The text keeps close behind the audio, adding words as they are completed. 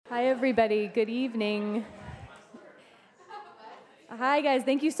Hi, everybody. Good evening. Hi, guys.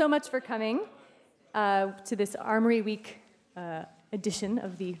 Thank you so much for coming to this Armory Week edition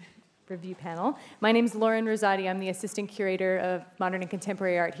of the review panel. My name is Lauren Rosati. I'm the Assistant Curator of Modern and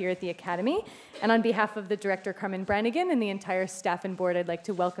Contemporary Art here at the Academy. And on behalf of the Director, Carmen Brannigan, and the entire staff and board, I'd like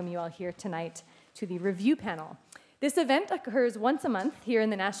to welcome you all here tonight to the review panel. This event occurs once a month here in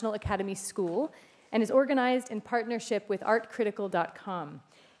the National Academy School and is organized in partnership with artcritical.com.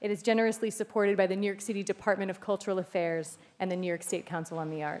 It is generously supported by the New York City Department of Cultural Affairs and the New York State Council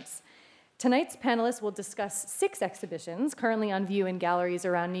on the Arts. Tonight's panelists will discuss 6 exhibitions currently on view in galleries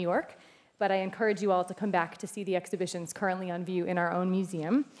around New York, but I encourage you all to come back to see the exhibitions currently on view in our own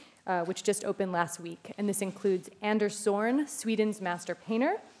museum, which just opened last week. And this includes Anders Zorn, Sweden's master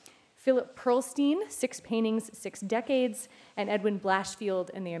painter, Philip Pearlstein, 6 paintings, 6 decades, and Edwin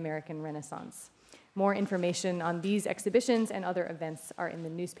Blashfield and the American Renaissance. More information on these exhibitions and other events are in the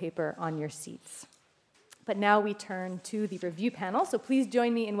newspaper on your seats. But now we turn to the review panel, so please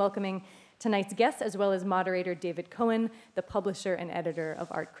join me in welcoming tonight's guests, as well as moderator David Cohen, the publisher and editor of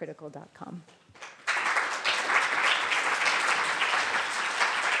artcritical.com.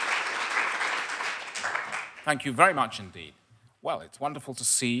 Thank you very much indeed. Well, it's wonderful to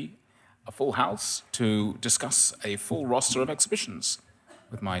see a full house to discuss a full roster of exhibitions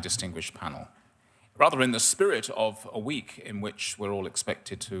with my distinguished panel. Rather in the spirit of a week in which we're all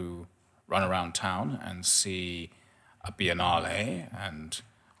expected to run around town and see a biennale and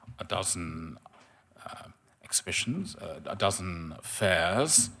a dozen exhibitions, a dozen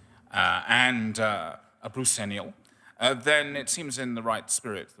fairs, and a Brucennial, then it seems in the right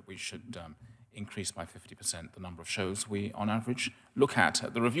spirit that we should increase by 50% the number of shows we, on average, look at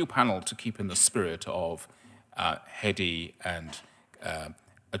the review panel to keep in the spirit of heady and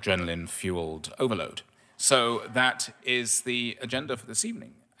adrenaline-fueled overload. So that is the agenda for this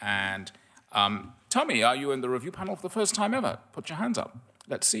evening. And tell me, are you in the review panel for the first time ever? Put your hands up.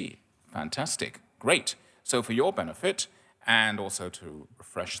 Let's see. Fantastic. Great. So for your benefit, and also to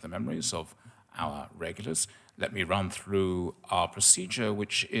refresh the memories of our regulars, let me run through our procedure,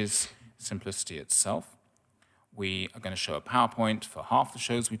 which is simplicity itself. We are going to show a PowerPoint for half the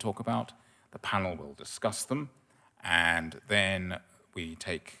shows we talk about. The panel will discuss them, and then we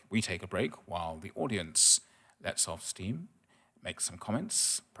take a break while the audience lets off steam, makes some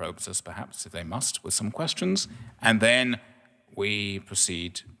comments, probes us perhaps if they must with some questions, and then we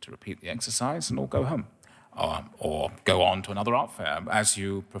proceed to repeat the exercise and all go home, or go on to another art fair, as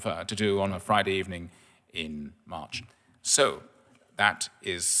you prefer to do on a Friday evening in March. So that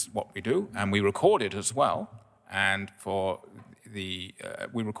is what we do, and we record it as well, and we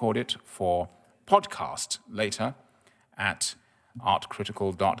record it for podcast later at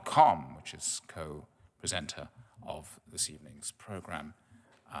artcritical.com, which is co-presenter of this evening's program.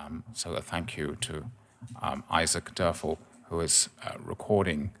 So a thank you to Isaac Durfel, who is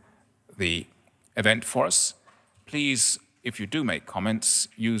recording the event for us. Please, if you do make comments,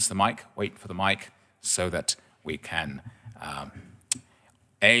 use the mic, wait for the mic, so that we can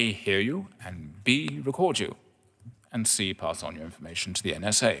A, hear you, and B, record you, and C, pass on your information to the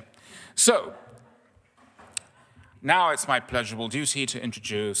NSA. So, now it's my pleasurable duty to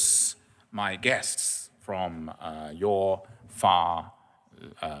introduce my guests from your far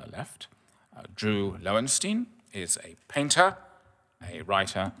left. Drew Lowenstein is a painter, a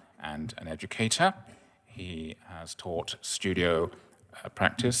writer, and an educator. He has taught studio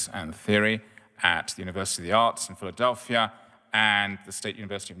practice and theory at the University of the Arts in Philadelphia and the State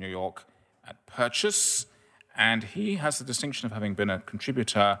University of New York at Purchase. And he has the distinction of having been a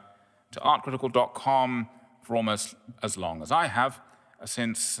contributor to artcritical.com for almost as long as I have,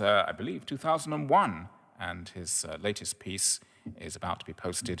 since, I believe, 2001. And his latest piece is about to be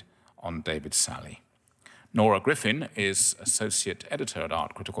posted on David Sally. Nora Griffin is associate editor at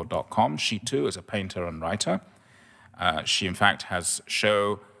artcritical.com. She, too, is a painter and writer. She, in fact, has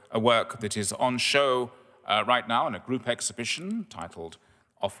a work that is on show right now in a group exhibition titled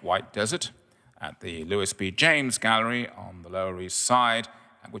Off-White Desert at the Louis B. James Gallery on the Lower East Side,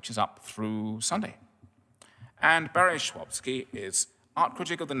 which is up through Sunday. And Barry Schwabsky is art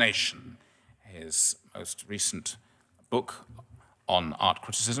critic of the nation. His most recent book on art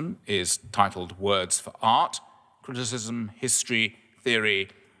criticism is titled Words for Art, Criticism, History, Theory,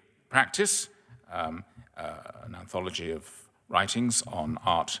 Practice, an anthology of writings on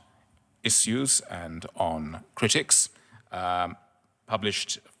art issues and on critics,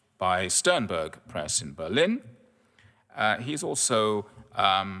 published by Sternberg Press in Berlin. He's also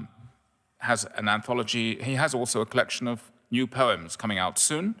has an anthology. He has also a collection of new poems coming out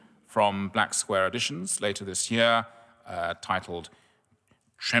soon from Black Square Editions later this year, titled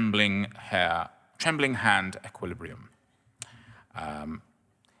trembling hand equilibrium.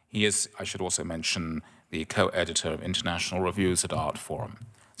 He is, I should also mention, the co-editor of International Reviews at Art Forum.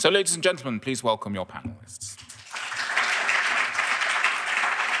 So, ladies and gentlemen, please welcome your panelists.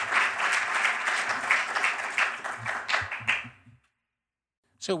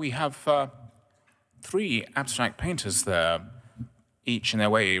 So we have three abstract painters there, each in their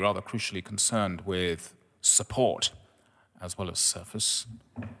way rather crucially concerned with support as well as surface,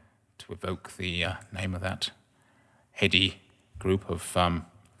 to evoke the name of that heady group of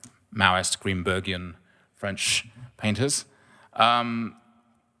Maoist Greenbergian French painters.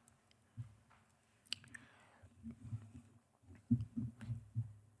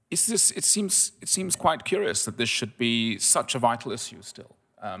 It seems quite curious that this should be such a vital issue still,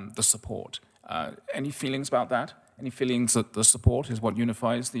 the support. Any feelings about that? Any feelings that the support is what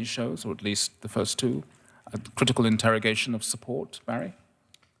unifies these shows, or at least the first two? A critical interrogation of support, Barry?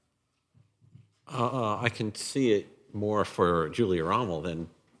 I can see it more for Julia Rommel than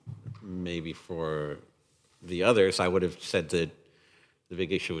maybe for the others. I would have said that the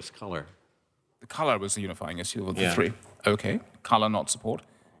big issue was color. The color was the unifying issue of the three. Okay, color, not support.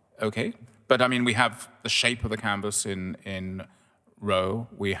 Okay, but I mean, we have the shape of the canvas in Rowe.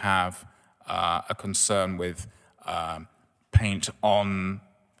 We have a concern with paint on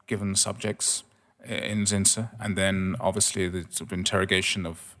given subjects in Zinsser, and then obviously the sort of interrogation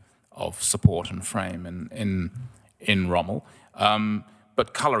of support and frame in Rommel.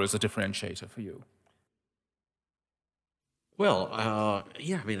 But color is a differentiator for you. Well,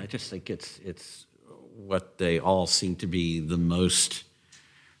 yeah, I mean, I just think it's what they all seem to be the most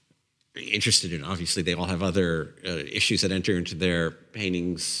interested in. Obviously, they all have other issues that enter into their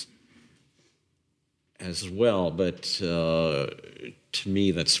paintings as well, but to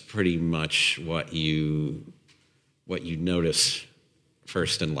me, that's pretty much what you notice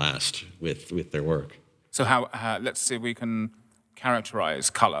first and last with their work. So how let's see if we can characterize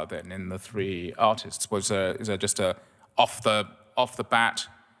color then in the three artists. Is there just a off the bat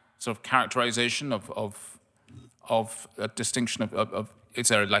sort of characterization of a distinction of is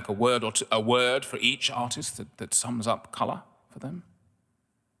there like a word or a word for each artist that sums up color for them?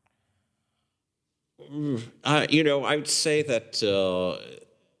 I would say that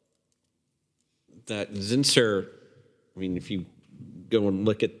that Zinsser, I mean, if you go and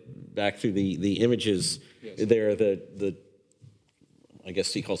look back through the images, yes. There the I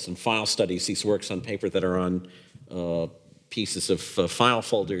guess he calls them file studies, these works on paper that are on pieces of file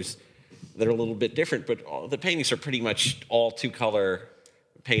folders that are a little bit different, but the paintings are pretty much all two-color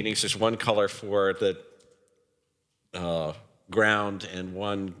paintings. There's one color for the ground and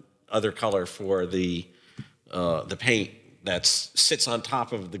one other color for the paint that sits on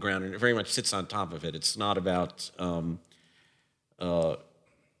top of the ground, and it very much sits on top of it. It's not about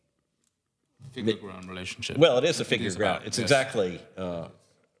figure-ground relationship. Well, it is a figure-ground. It's yes. Exactly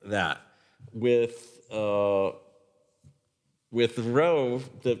that. With Rowe,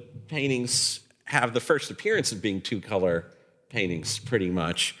 the paintings have the first appearance of being two-color paintings, pretty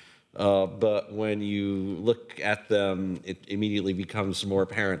much. But when you look at them, it immediately becomes more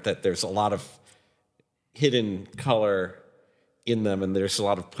apparent that there's a lot of hidden color in them, and there's a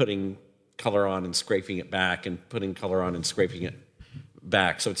lot of putting color on and scraping it back, and putting color on and scraping it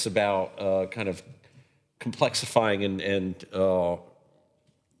back. So it's about kind of complexifying and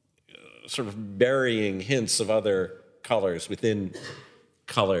sort of burying hints of other colors within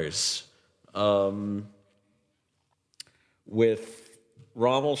colors. With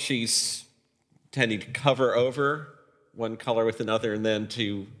Rommel, she's tending to cover over one color with another, and then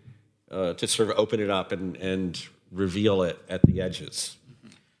to sort of open it up and reveal it at the edges.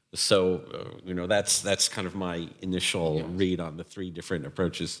 So that's kind of my initial read on the three different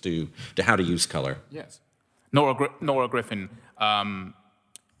approaches to how to use color. Yes, Nora Griffin,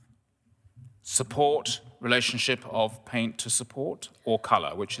 support, relationship of paint to support, or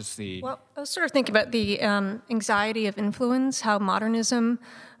color, which is the... Well, I was sort of thinking about the anxiety of influence, how modernism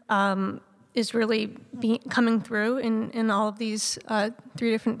is really coming through in all of these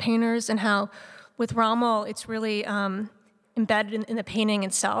three different painters, and how with Rommel, it's really embedded in the painting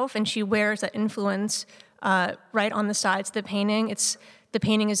itself, and she wears that influence right on the sides of the painting. The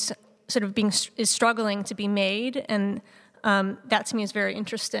painting is sort of is struggling to be made, and that to me is very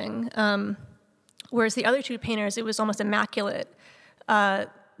interesting. Whereas the other two painters, it was almost immaculate. It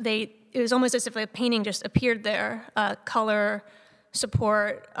was almost as if a painting just appeared there. Color,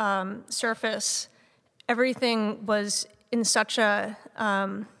 support, surface, everything was in such a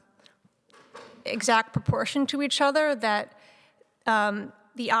exact proportion to each other that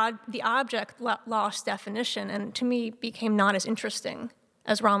the object lost definition, and to me became not as interesting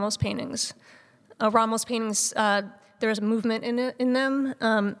as Rommel's paintings. Rommel's paintings, there's movement in them.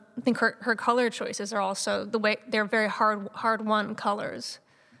 I think her color choices are also they're very hard-won colors.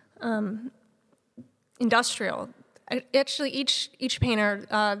 Industrial. Actually, each painter,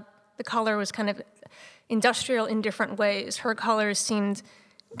 the color was kind of industrial in different ways. Her colors seemed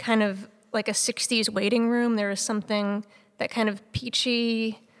kind of like a 60s waiting room. There was something, that kind of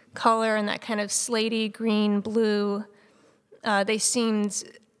peachy color and that kind of slatey green, blue. They seemed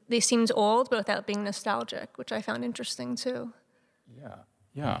old, but without being nostalgic, which I found interesting too.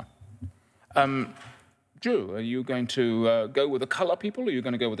 Yeah. Drew, are you going to go with the color people, or are you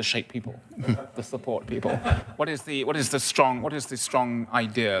going to go with the shape people, the support people? What is the strong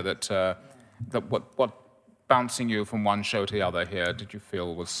idea that what bouncing you from one show to the other here did you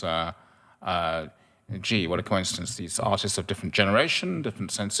feel was gee, what a coincidence, these artists of different generation,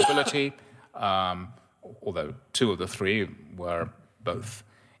 different sensibility, although two of the three were both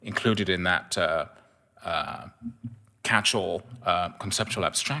included in that catch-all conceptual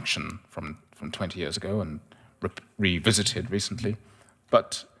abstraction from 20 years ago and revisited recently,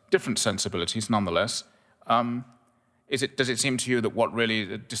 but different sensibilities nonetheless. Does it seem to you that what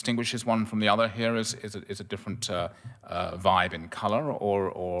really distinguishes one from the other here is a different vibe in color,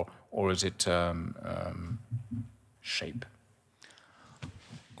 or is it shape?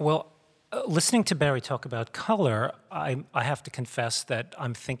 Well, listening to Barry talk about color, I have to confess that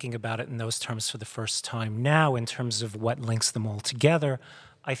I'm thinking about it in those terms for the first time now, in terms of what links them all together.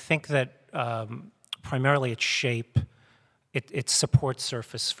 I think that primarily it's shape, it's support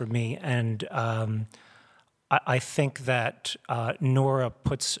surface for me, and I think that Nora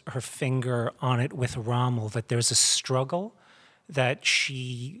puts her finger on it with Rommel, that there's a struggle that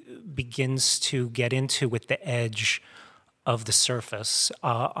she begins to get into with the edge of the surface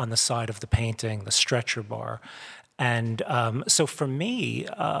on the side of the painting, the stretcher bar. And so for me,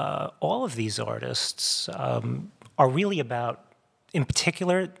 all of these artists are really about, in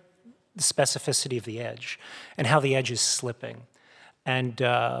particular, the specificity of the edge and how the edge is slipping. And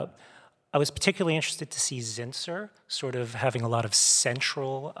I was particularly interested to see Zinsser sort of having a lot of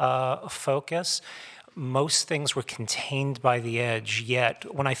central focus. Most things were contained by the edge, yet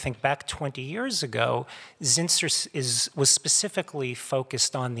when I think back 20 years ago, Zinsser was specifically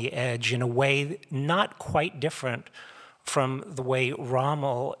focused on the edge in a way not quite different from the way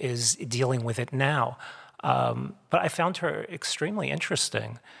Rommel is dealing with it now. But I found her extremely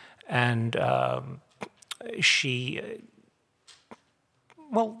interesting, and she,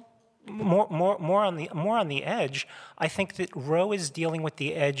 well, more on the edge. I think that Rowe is dealing with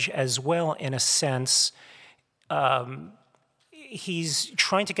the edge as well, in a sense. He's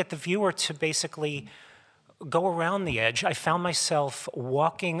trying to get the viewer to basically go around the edge. I found myself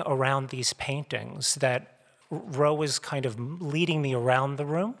walking around these paintings, that Rowe is kind of leading me around the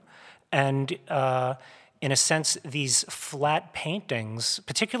room, and in a sense, these flat paintings,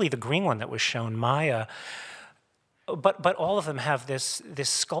 particularly the green one that was shown, Maya. But all of them have this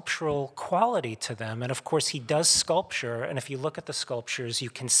sculptural quality to them. And of course, he does sculpture. And if you look at the sculptures, you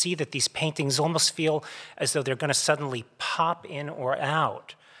can see that these paintings almost feel as though they're going to suddenly pop in or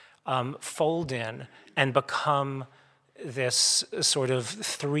out, fold in, and become this sort of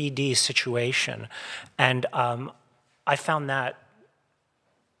 3D situation. And I found that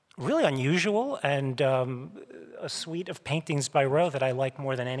really unusual, and a suite of paintings by Rowe that I like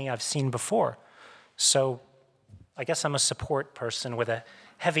more than any I've seen before. So I guess I'm a support person with a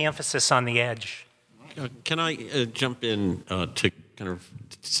heavy emphasis on the edge. Can I jump in to kind of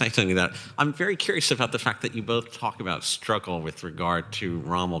say something to that? I'm very curious about the fact that you both talk about struggle with regard to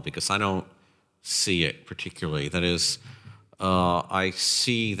Rommel, because I don't see it particularly. That is, I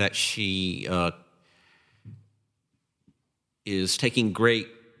see that she is taking great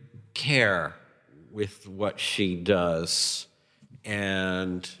care with what she does,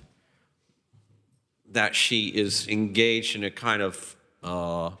 and that she is engaged in a kind of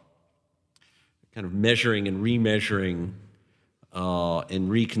measuring and remeasuring and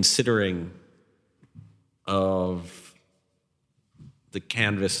reconsidering of the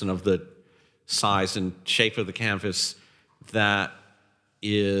canvas and of the size and shape of the canvas that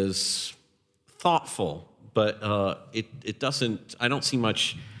is thoughtful, but it doesn't, I don't see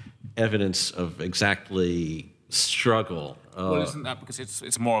much evidence of exactly struggle. Well, isn't that because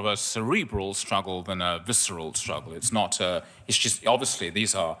it's more of a cerebral struggle than a visceral struggle? It's not. It's just, obviously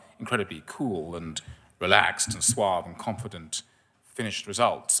these are incredibly cool and relaxed and suave and confident finished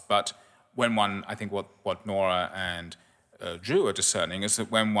results. But when one, I think what Nora and Drew are discerning is that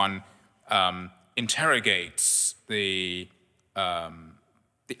when one interrogates the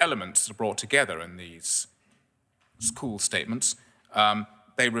elements that are brought together in these cool statements,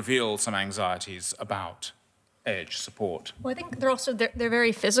 they reveal some anxieties about edge support. Well, I think they're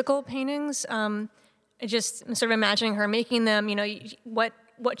very physical paintings. I just am sort of imagining her making them.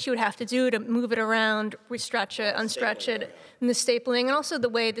 What she would have to do to move it around, restretch it, unstretch it, and the stapling, and also the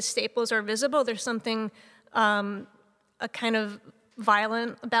way the staples are visible. There's something a kind of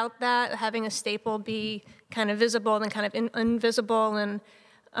violent about that, having a staple be kind of visible and then kind of invisible, and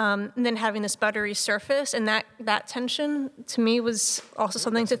then having this buttery surface, and that tension to me was also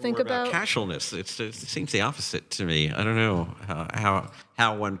something to think about. Casualness. It seems the opposite to me. I don't know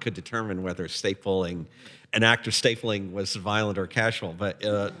how one could determine whether stapling, an actor stapling, was violent or casual, but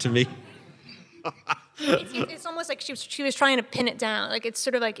to me. It's almost like she was trying to pin it down. Like, it's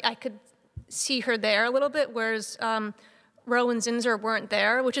sort of like I could see her there a little bit, whereas Rowe and Zinser weren't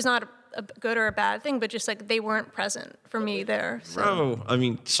there, which is not a good or a bad thing, but just like they weren't present for me there. So. Rowe, I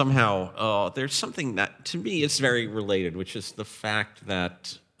mean, somehow there's something that to me is very related, which is the fact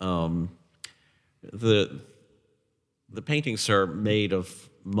that the paintings are made of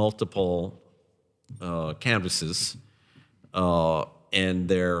multiple canvases, and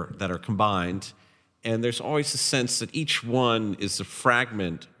that are combined, and there's always a sense that each one is a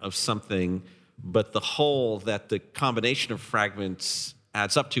fragment of something, but the whole that the combination of fragments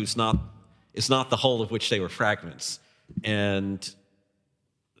adds up to is not the whole of which they were fragments. And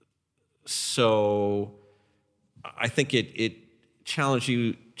so I think it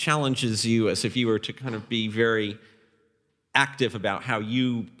challenges you as if you were to kind of be very active about how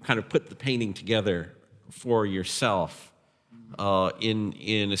you kind of put the painting together for yourself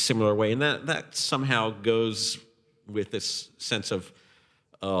in a similar way. And that somehow goes with this sense of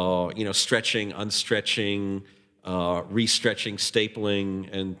stretching, unstretching, restretching, stapling,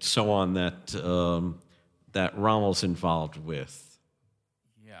 and so on that Rommel's involved with.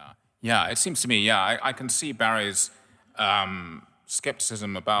 Yeah. It seems to me, I can see Barry's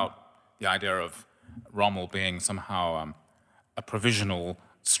skepticism about the idea of Rommel being somehow a provisional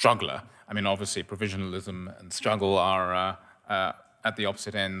struggler. I mean, obviously, provisionalism and struggle are at the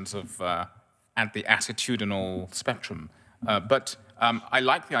opposite ends of at the attitudinal spectrum. But I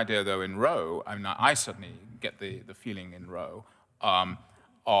like the idea, though, in Rowe. I mean, I certainly get the feeling in Rowe,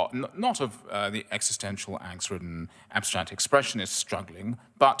 not of the existential, angst-ridden, abstract expressionist struggling,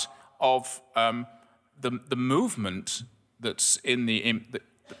 but of the movement that's in the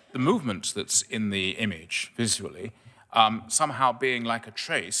movement that's in the image visually, somehow being like a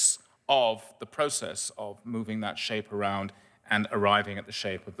trace of the process of moving that shape around and arriving at the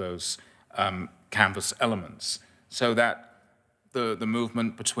shape of those canvas elements, so that the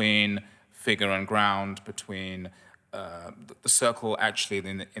movement between figure and ground, between the circle actually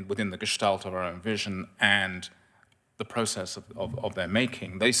within the gestalt of our own vision and the process of their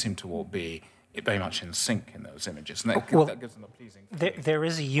making, they seem to all be very much in sync in those images. And that gives them a pleasing feeling. There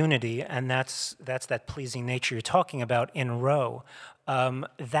is a unity, and that's that pleasing nature you're talking about in Rowe.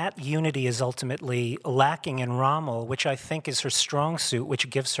 That unity is ultimately lacking in Rommel, which I think is her strong suit, which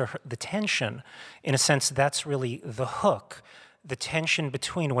gives her the tension. In a sense, that's really the hook, the tension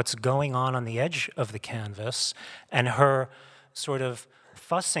between what's going on the edge of the canvas and her sort of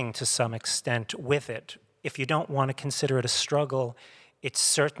fussing to some extent with it. If you don't want to consider it a struggle, it's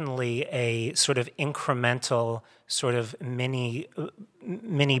certainly a sort of incremental, sort of mini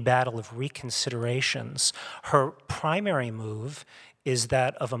battle of reconsiderations. Her primary move is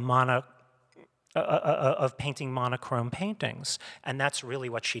that of of painting monochrome paintings, and that's really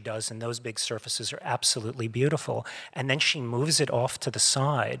what she does, and those big surfaces are absolutely beautiful. And then she moves it off to the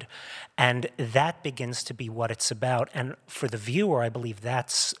side, and that begins to be what it's about. And for the viewer, I believe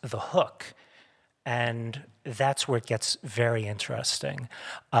that's the hook. And that's where it gets very interesting.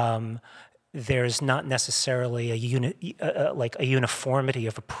 There's not necessarily a uniformity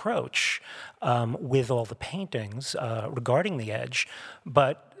of approach with all the paintings regarding the edge,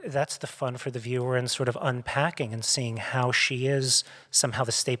 but that's the fun for the viewer in sort of unpacking and seeing how she is, somehow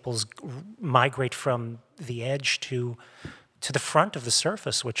the staples migrate from the edge to the front of the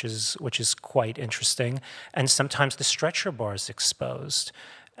surface, which is quite interesting, and sometimes the stretcher bar is exposed.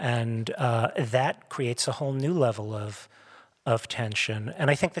 And that creates a whole new level of tension.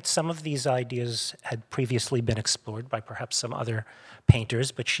 And I think that some of these ideas had previously been explored by perhaps some other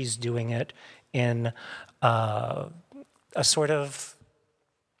painters, but she's doing it in a sort of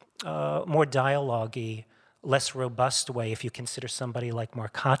more dialogue-y, less robust way, if you consider somebody like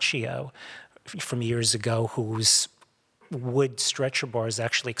Marcaccio from years ago, whose wood stretcher bars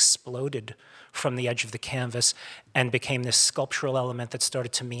actually exploded from the edge of the canvas and became this sculptural element that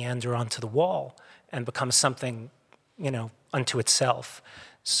started to meander onto the wall and become something, unto itself.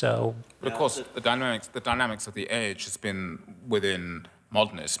 So, But of course, the dynamics of the age has been within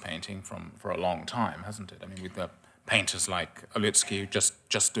modernist painting for a long time, hasn't it? I mean, with the painters like Olitsky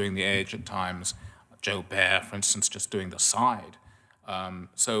just doing the age at times, Joe Bear, for instance, just doing the side.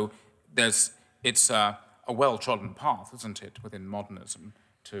 So it's a well-trodden path, isn't it, within modernism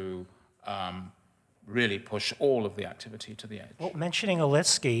to really push all of the activity to the edge. well, mentioning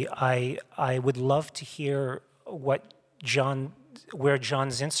Olitsky, I would love to hear where John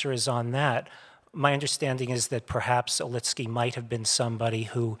Zinsser is on that. My understanding is that perhaps Olitsky might have been somebody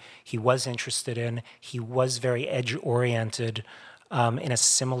who he was interested in. He was very edge-oriented in a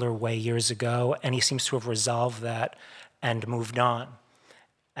similar way years ago, and he seems to have resolved that and moved on.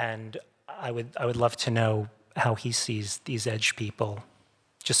 And I would love to know how he sees these edge people,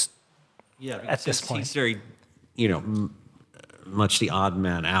 just at this point. He's very, much the odd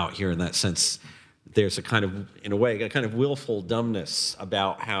man out here in that sense. There's a kind of, in a way, a kind of willful dumbness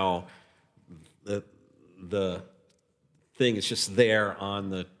about how the thing is just there on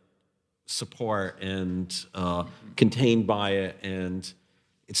the support and contained by it, and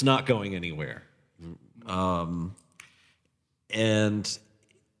it's not going anywhere. And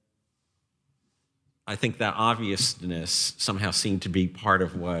I think that obviousness somehow seemed to be part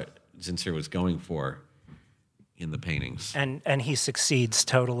of what Zinsser was going for in the paintings. And he succeeds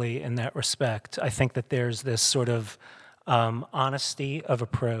totally in that respect. I think that there's this sort of honesty of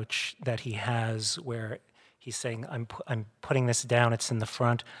approach that he has where he's saying, I'm putting this down, it's in the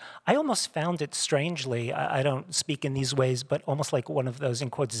front. I almost found it strangely, I don't speak in these ways, but almost like one of those,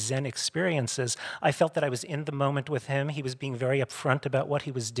 in quotes, Zen experiences. I felt that I was in the moment with him. He was being very upfront about what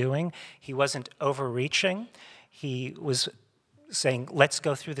he was doing. He wasn't overreaching. He was saying, let's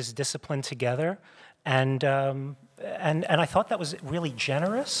go through this discipline together. And I thought that was really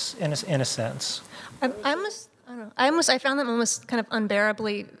generous in a sense. I found them almost kind of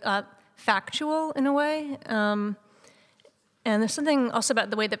unbearably factual in a way. And there's something also about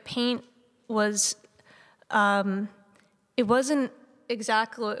the way the paint was, it wasn't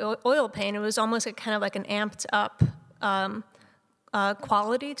exactly oil paint. It was almost kind of like an amped up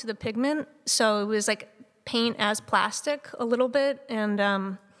quality to the pigment. So it was like paint as plastic a little bit.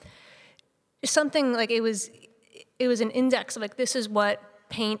 And something like it was an index of like, this is what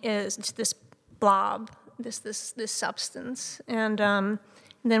paint is. It's this blob, this substance. And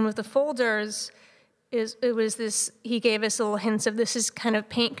then with the folders, it was this, he gave us little hints of this is kind of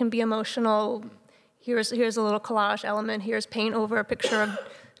paint can be emotional. Here's a little collage element. Here's paint over a picture of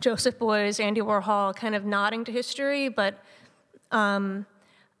Joseph Beuys, Andy Warhol, kind of nodding to history. But I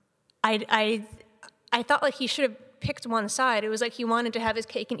thought like he should have picked one side. It was like he wanted to have his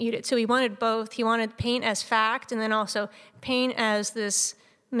cake and eat it. So he wanted both. He wanted paint as fact and then also paint as this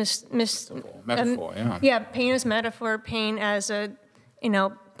metaphor, yeah. Yeah, paint as metaphor, paint as a,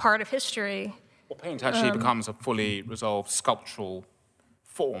 part of history. Well, paint actually becomes a fully resolved sculptural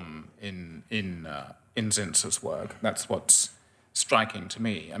form in Zinsser's work. That's what's striking to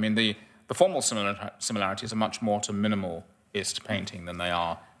me. I mean, the formal similarities are much more to minimalist painting than they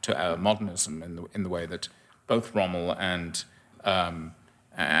are to modernism in the way that both Rommel and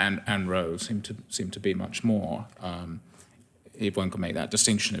Rose seem to be much more. If one can make that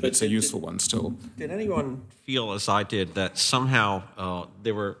distinction, if it's a useful one still. Did anyone feel, as I did, that somehow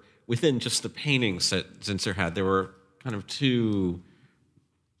there were, within just the paintings that Zinsser had, there were kind of two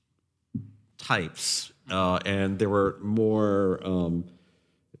types, and there were more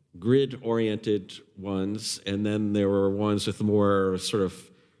grid-oriented ones, and then there were ones with more sort of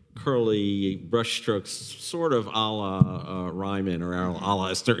curly brushstrokes, sort of a la Ryman, or a la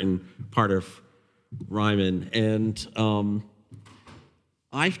a certain part of Ryman. And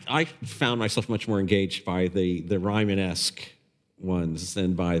I found myself much more engaged by the Ryman-esque ones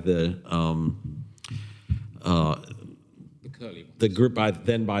than by the curly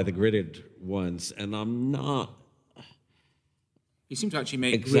ones. By the gridded ones, and I'm not. He seemed to actually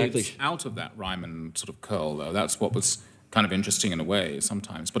make exactly grids out of that Ryman sort of curl, though. That's what was kind of interesting in a way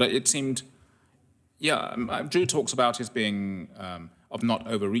sometimes. But it seemed, Drew talks about his being of not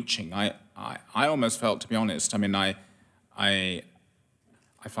overreaching. I almost felt, to be honest, I mean, I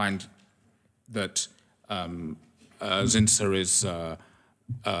find that Zinsser is a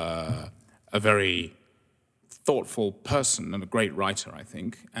very thoughtful person and a great writer, I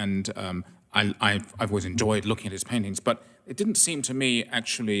think. And I've always enjoyed looking at his paintings, but it didn't seem to me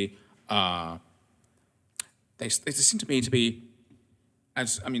actually. They seem to me to be,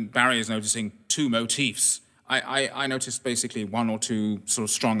 Barry is noticing two motifs. I noticed basically one or two sort of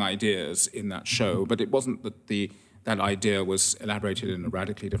strong ideas in that show, but it wasn't that that idea was elaborated in a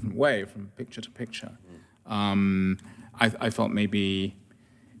radically different way from picture to picture. I felt maybe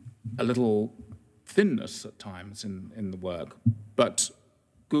a little thinness at times in the work, but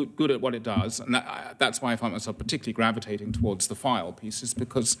good at what it does. And that's why I find myself particularly gravitating towards the file pieces,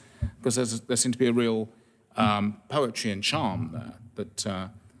 because there seems to be a real poetry and charm there that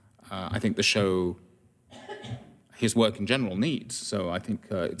I think the show, his work in general, needs. So I think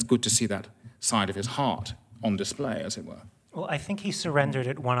it's good to see that side of his heart on display, as it were. Well, I think he surrendered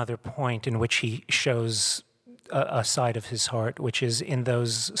at one other point in which he shows a side of his heart, which is in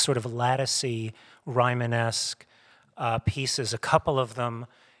those sort of latticey, Ryman-esque pieces. A couple of them,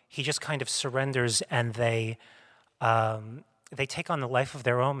 he just kind of surrenders, and they take on the life of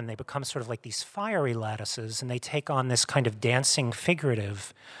their own, and they become sort of like these fiery lattices, and they take on this kind of dancing,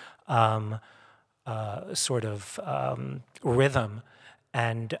 figurative sort of rhythm.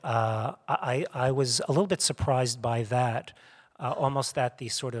 And I was a little bit surprised by that, almost that the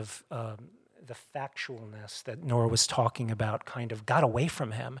sort of the factualness that Nora was talking about kind of got away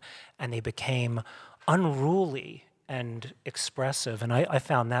from him, and they became unruly and expressive, and I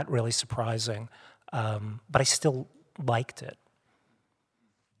found that really surprising, but I still liked it.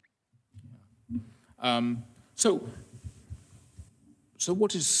 So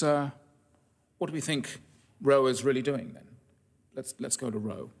what do we think Roe is really doing then? Let's go to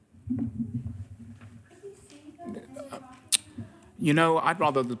Roe. I'd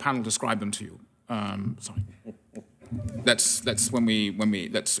rather the panel describe them to you. Sorry. Let's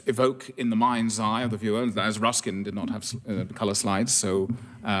evoke in the mind's eye of the viewer, as Ruskin did not have color slides, so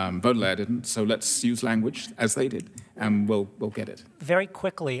Baudelaire didn't. So let's use language as they did, and we'll get it. Very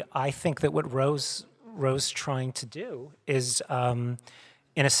quickly, I think that what Roe's trying to do is,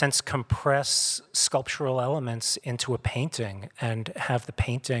 in a sense, compress sculptural elements into a painting and have the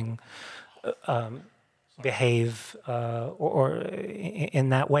painting behave or in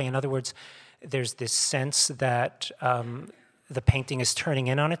that way. In other words, there's this sense that the painting is turning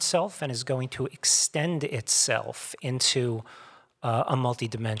in on itself and is going to extend itself into a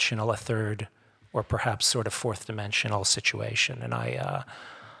multidimensional, a third, or perhaps sort of fourth dimensional situation. And I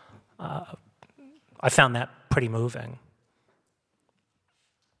found that pretty moving.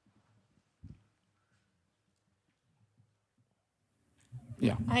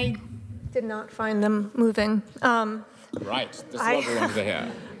 Yeah. I did not find them moving. Right. This is what we wanted to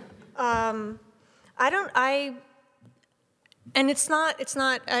hear. I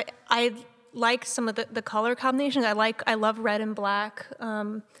like some of the color combinations. I love red and black,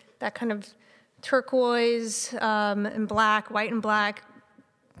 that kind of turquoise and black, white and black.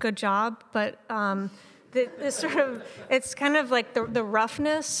 Good job. But this sort of, it's kind of like the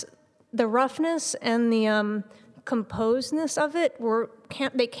roughness and the composedness of it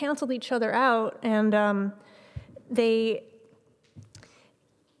they canceled each other out, and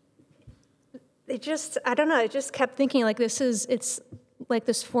it just, I don't know, I just kept thinking like it's like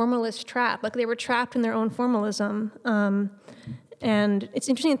this formalist trap, like they were trapped in their own formalism. And it's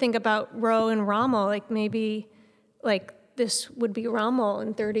interesting to think about Roe and Rommel, like maybe like this would be Rommel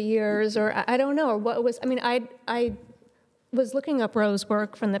in 30 years, or I don't know, or what it was. I mean, I was looking up Roe's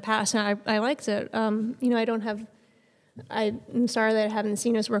work from the past, and I liked it. I'm sorry that I haven't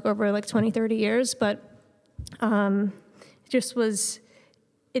seen his work over like 20, 30 years, but it just was,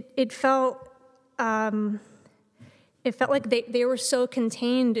 it felt like they were so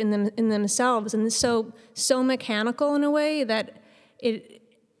contained in themselves and so mechanical in a way that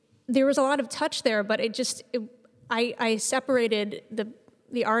there was a lot of touch there, but I separated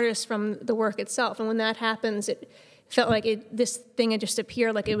the artist from the work itself, and when that happens, it felt like this thing had just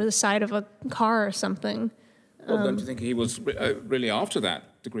appeared like it was the side of a car or something. Well, don't you think he was really after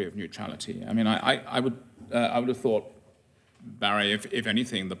that degree of neutrality? I mean, I would have thought, Barry, if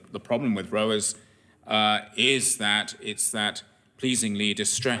anything, the problem with Roe is that it's that pleasingly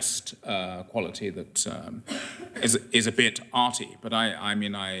distressed quality that is a bit arty. But I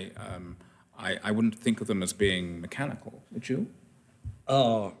wouldn't think of them as being mechanical. Would you?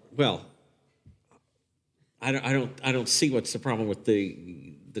 Well, I don't see what's the problem with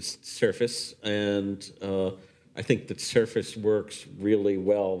the surface, and I think that surface works really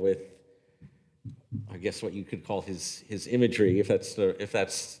well with, I guess, what you could call his imagery, if that's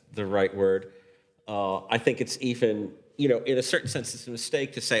the right word. I think it's even, in a certain sense, it's a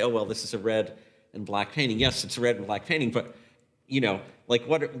mistake to say, oh well, this is a red and black painting. Yes, it's a red and black painting, but like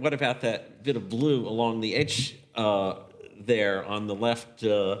what about that bit of blue along the edge there on the left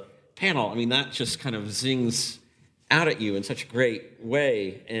panel? I mean, that just kind of zings out at you in such a great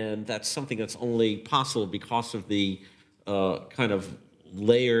way, and that's something that's only possible because of the kind of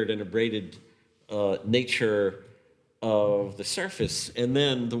layered and abraded nature of the surface, and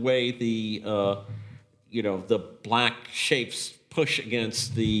then the way the black shapes push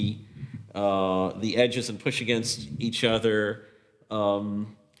against the edges and push against each other.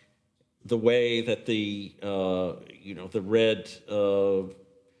 The way that the red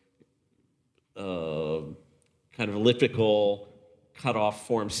kind of elliptical cutoff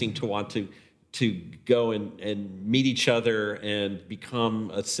forms seem to want to go and meet each other and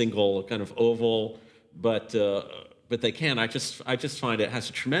become a single kind of oval, but they can't. I just find it has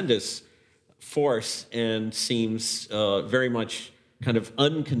a tremendous force and seems very much kind of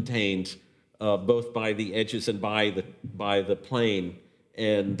uncontained, both by the edges and by the plane,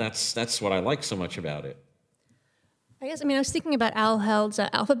 and that's what I like so much about it. I was thinking about Al Held's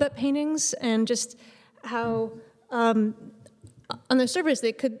alphabet paintings and just how on the surface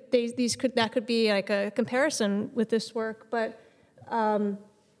that could be like a comparison with this work, but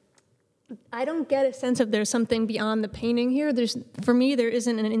I don't get a sense of there's something beyond the painting here. For me, there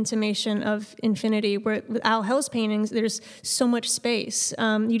isn't an intimation of infinity. Where with Al Held's paintings, there's so much space.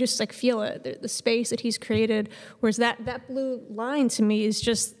 You just feel it, the space that he's created. Whereas that blue line to me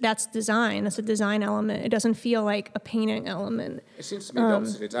is that's design. That's a design element. It doesn't feel like a painting element. It seems to me the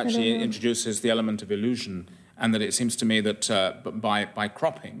opposite. It actually introduces the element of illusion, and that it seems to me that by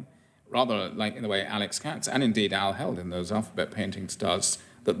cropping, rather like in the way Alex Katz and indeed Al Held in those alphabet paintings does,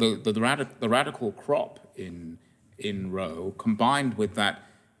 that the radical crop in Row, combined with that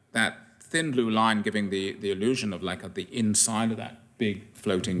thin blue line giving the illusion of the inside of that big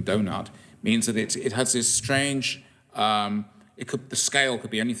floating donut, means that it has this strange. The scale could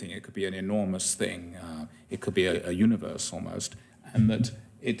be anything. It could be an enormous thing. It could be a universe almost, and that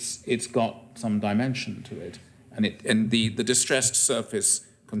it's got some dimension to it, and the distressed surface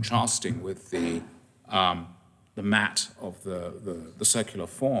contrasting with the matte of the circular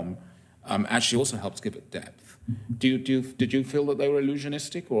form actually also helps give it depth. Did you feel that they were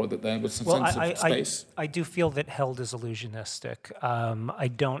illusionistic, or that there was some sense of space? I do feel that Held is illusionistic. I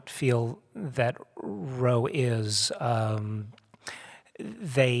don't feel that Rowe is.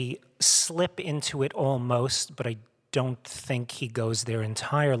 They slip into it almost, but I don't think he goes there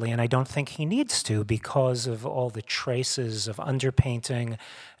entirely, and I don't think he needs to, because of all the traces of underpainting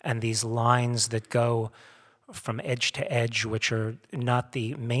and these lines that go from edge to edge, which are not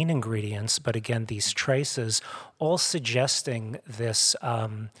the main ingredients, but again, these traces, all suggesting this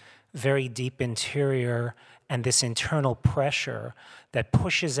very deep interior and this internal pressure that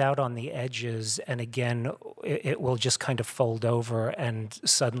pushes out on the edges, and again, it will just kind of fold over and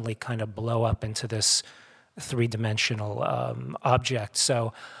suddenly kind of blow up into this three-dimensional object.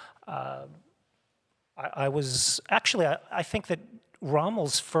 So I think that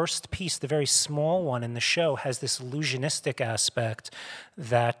Rommel's first piece, the very small one in the show, has this illusionistic aspect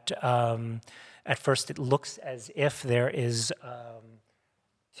that at first it looks as if there is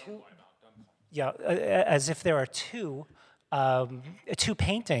as if there are two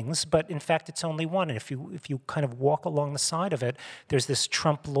paintings, but in fact it's only one. And if you kind of walk along the side of it, there's this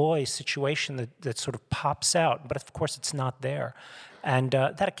trompe-l'oeil situation that sort of pops out, but of course it's not there. And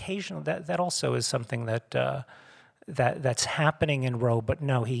that also is something that's happening in Rowe, but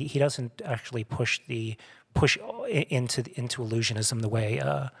no, he doesn't actually push into illusionism the way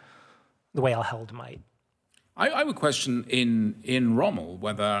Al Held might. I would question in Rommel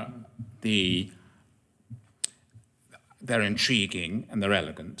whether they're intriguing and they're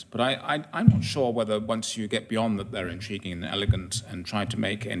elegant, but I'm not sure whether once you get beyond that they're intriguing and elegant and try to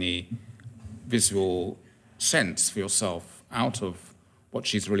make any visual sense for yourself out of what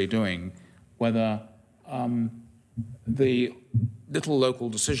she's really doing, whether the little local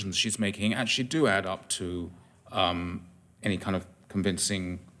decisions she's making actually do add up to any kind of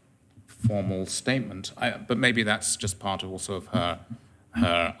convincing formal statement. But maybe that's just part of also of her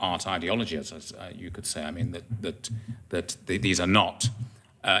art ideology, as you could say. I mean, that these are not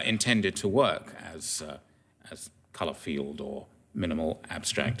intended to work as color field or minimal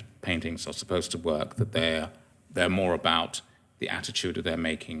abstract paintings are supposed to work, that they're more about the attitude that they're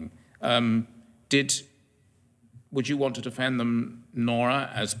making. Would you want to defend them,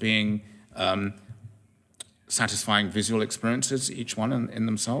 Nora, as being satisfying visual experiences, each one in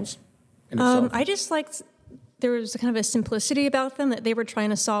themselves? I just liked there was kind of a simplicity about them, that they were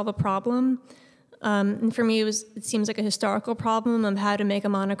trying to solve a problem. And for me, it seems like a historical problem of how to make a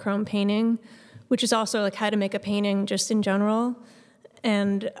monochrome painting, which is also like how to make a painting just in general.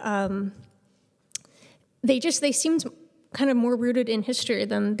 And they seemed kind of more rooted in history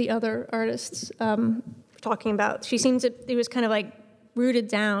than the other artists talking about. It was kind of like rooted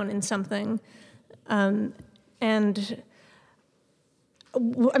down in something. And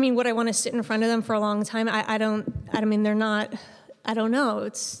I mean, would I want to sit in front of them for a long time? I don't know.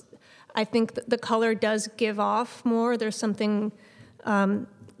 I think the color does give off more. There's something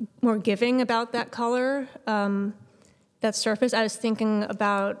more giving about that color, that surface. I was thinking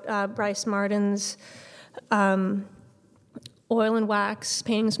about Bryce Martin's oil and wax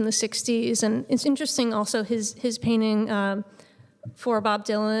paintings from the 60s. And it's interesting also his painting for Bob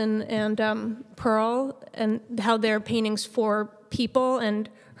Dylan and Pearl, and how they're paintings for people, and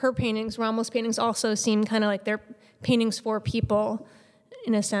her paintings, Rommel's paintings, also seem kind of like they're paintings for people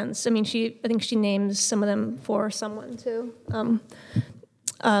in a sense. I mean, I think she names some of them for someone too.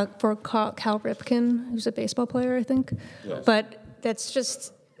 For Cal Ripken, who's a baseball player, I think. Yes. But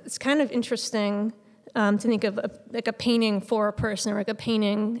it's kind of interesting to think of like a painting for a person, or like a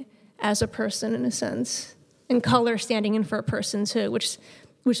painting as a person in a sense, and color standing in for a person too,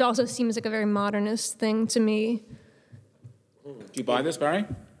 which also seems like a very modernist thing to me. Do you buy this, Barry?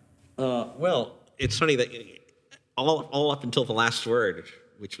 Well, it's funny that all up until the last word,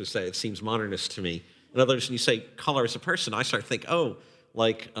 which was that it seems modernist to me. In other words, when you say color as a person, I start to think,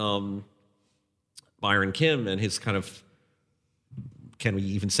 like Byron Kim and his kind of, can we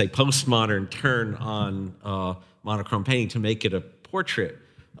even say postmodern turn on monochrome painting to make it a portrait.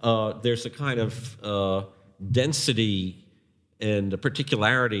 There's a kind of density and a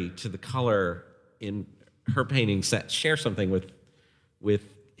particularity to the color in her paintings that share something with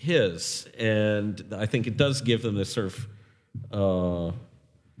his, and I think it does give them this sort of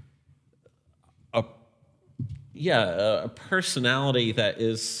a personality that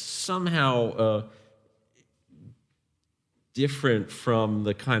is somehow different from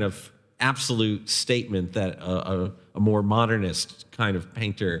the kind of absolute statement that a more modernist kind of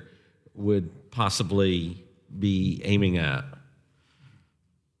painter would possibly be aiming at.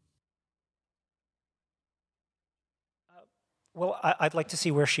 Well, I'd like to see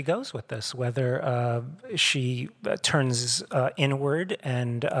where she goes with this, whether she turns inward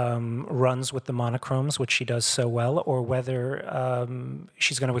and runs with the monochromes, which she does so well, or whether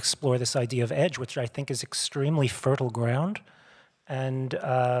she's going to explore this idea of edge, which I think is extremely fertile ground. And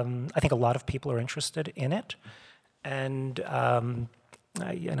I think a lot of people are interested in it. And,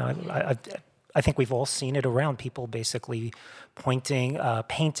 I think we've all seen it around, people basically painting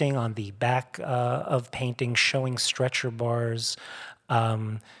on the back of paintings, showing stretcher bars,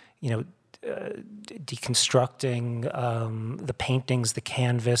 deconstructing the paintings, the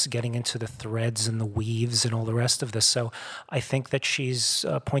canvas, getting into the threads and the weaves and all the rest of this. So I think that she's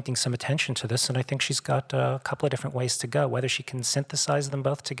pointing some attention to this, and I think she's got a couple of different ways to go. Whether she can synthesize them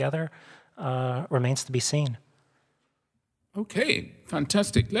both together remains to be seen. Okay,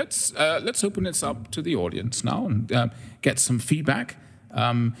 fantastic. Let's open this up to the audience now and get some feedback.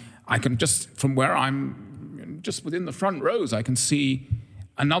 I can just, from where I'm, just within the front rows, I can see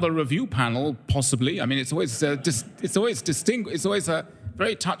another review panel, possibly. I mean, it's always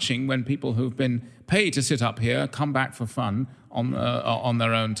very touching when people who've been paid to sit up here come back for fun on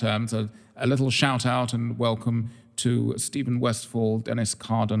their own terms. A little shout out and welcome to Stephen Westfall, Dennis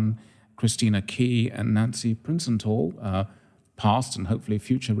Carden, Christina Key, and Nancy Princenthal, past and hopefully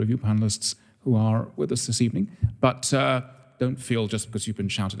future review panelists who are with us this evening. But don't feel just because you've been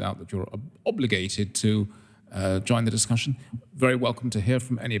shouted out that you're obligated to join the discussion. Very welcome to hear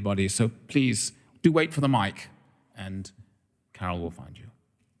from anybody. So please do wait for the mic, and Carol will find you.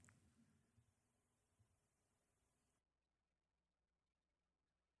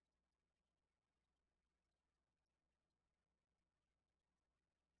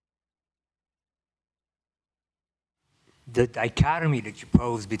 The dichotomy that you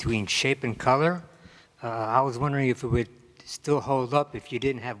pose between shape and color, I was wondering if it would still hold up if you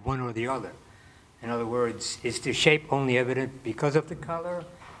didn't have one or the other. In other words, is the shape only evident because of the color,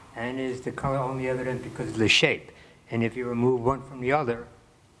 and is the color only evident because of the shape? And if you remove one from the other,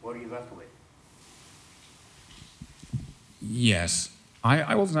 what are you left with? Yes.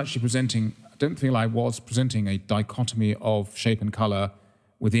 I wasn't actually presenting, I don't feel I was presenting a dichotomy of shape and color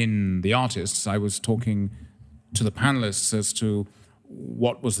within the artists. I was talking to the panelists as to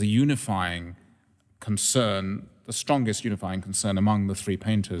what was the unifying concern, the strongest unifying concern among the three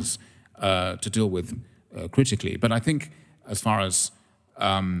painters to deal with critically. But I think as far as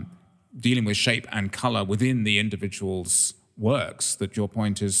dealing with shape and color within the individual's works, that your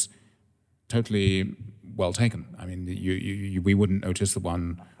point is totally well taken. I mean, we wouldn't notice the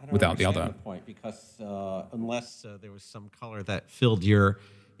one without the other. I don't understand the point, because unless there was some color that filled your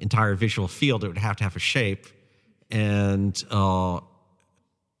entire visual field, it would have to have a shape. And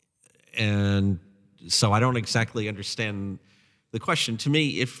so I don't exactly understand the question. To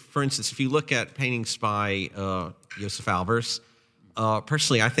me, for instance, if you look at paintings by Josef Albers,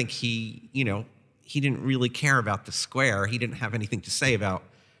 personally, I think he didn't really care about the square. He didn't have anything to say about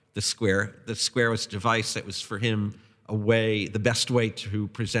the square. The square was a device that was for him the best way to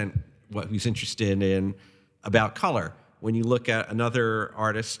present what he's interested in about color. When you look at another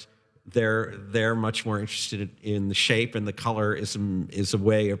artist, they're much more interested in the shape, and the color is a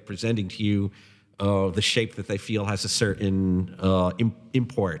way of presenting to you the shape that they feel has a certain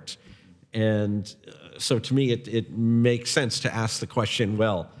import. And so to me, it makes sense to ask the question,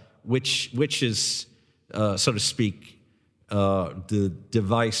 well, which is, so to speak, the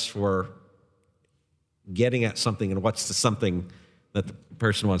device for getting at something, and what's the something that the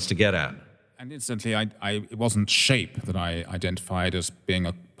person wants to get at? And incidentally, it wasn't shape that I identified as being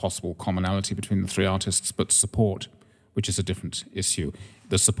a possible commonality between the three artists, but support, which is a different issue.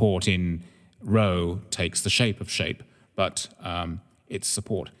 The support in Rowe takes the shape of shape, but it's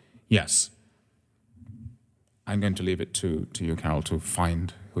support. Yes. I'm going to leave it to you, Carol, to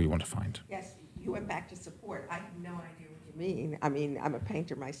find who you want to find. Yes, you went back to support. I have no idea what you mean. I mean, I'm a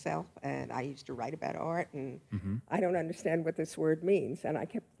painter myself, and I used to write about art, and I don't understand what this word means. And I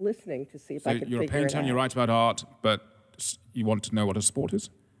kept listening to see if I could figure it out. So you're a painter and you write about art, but you want to know what a support is?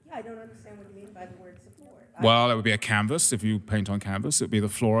 Yeah, I don't understand what you mean by the word support. Well, it would be a canvas if you paint on canvas. It would be the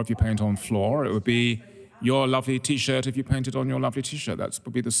floor if you paint on floor. It would be your lovely T-shirt if you painted on your lovely T-shirt. That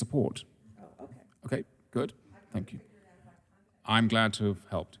would be the support. Oh, okay. Okay, good. Thank you. I'm glad to have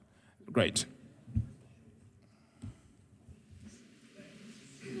helped. Great.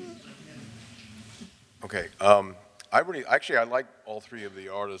 Okay. I like all three of the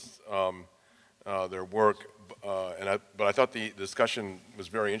artists, their work, but I thought the discussion was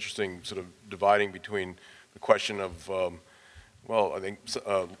very interesting, sort of dividing between the question of, I think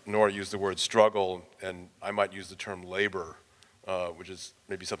Nora used the word struggle, and I might use the term labor, which is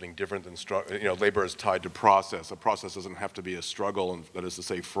maybe something different than struggle. You know, labor is tied to process. A process doesn't have to be a struggle, and that is to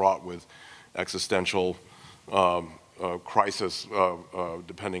say, fraught with existential crisis,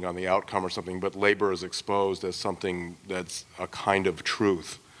 depending on the outcome or something. But labor is exposed as something that's a kind of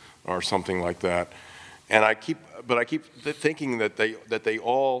truth, or something like that. And I keep thinking that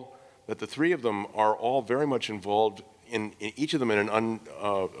the three of them are all very much involved in each of them in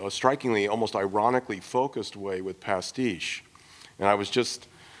a strikingly, almost ironically focused way with pastiche. And I was just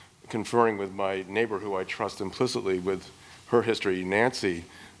conferring with my neighbor, who I trust implicitly with her history, Nancy,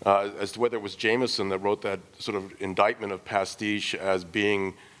 as to whether it was Jameson that wrote that sort of indictment of pastiche as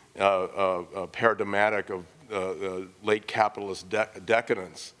being paradigmatic of late capitalist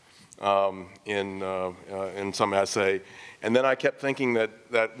decadence in some essay. And then I kept thinking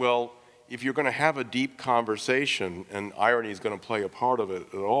that well, if you're going to have a deep conversation, and irony is going to play a part of it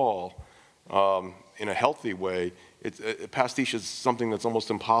at all, in a healthy way, pastiche is something that's almost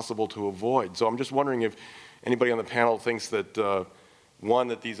impossible to avoid. So I'm just wondering if anybody on the panel thinks that, one,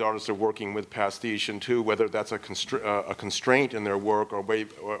 that these artists are working with pastiche, and two, whether that's a constraint in their work, or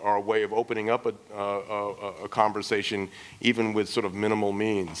a way of opening up a conversation, even with sort of minimal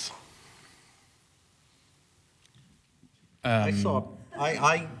means. I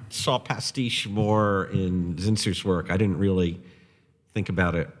saw pastiche more in Zinser's work. I didn't really think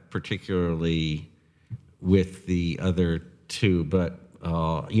about it particularly with the other two, but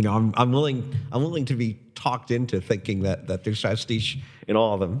I'm willing to be talked into thinking that there's pastiche in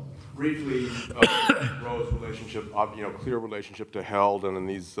all of them. Briefly, Rowe's relationship, clear relationship to Held, and in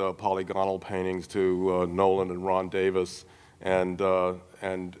these polygonal paintings to Nolan and Ron Davis, and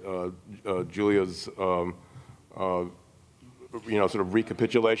Julia's sort of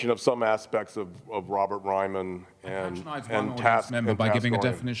recapitulation of some aspects of Robert Ryman and audience member by giving a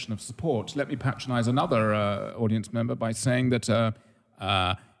definition of support. Let me patronize another audience member by saying that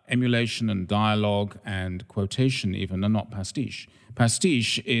emulation and dialogue and quotation even are not pastiche.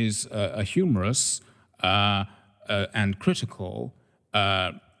 Pastiche is a humorous and critical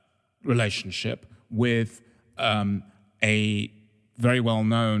relationship with a very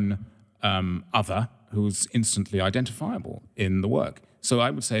well-known other who's instantly identifiable in the work. So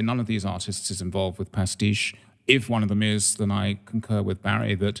I would say none of these artists is involved with pastiche. If one of them is, then I concur with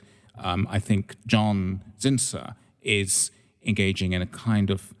Barry that I think John Zinser is engaging in a kind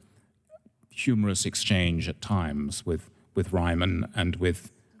of humorous exchange at times with Ryman and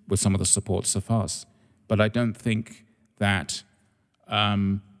with some of the supports of us. But I don't think that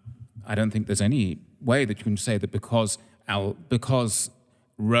there's any way that you can say that because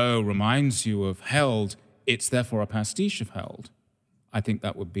Rowe reminds you of Held, it's therefore a pastiche of Held. I think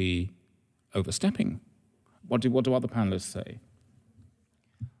that would be overstepping. What do other panelists say?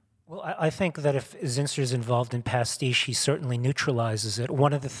 Well, I think that if Zinser is involved in pastiche, he certainly neutralizes it.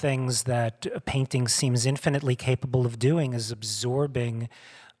 One of the things that a painting seems infinitely capable of doing is absorbing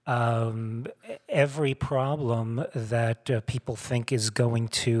every problem that people think is going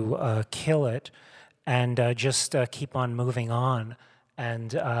to kill it, and just keep on moving on.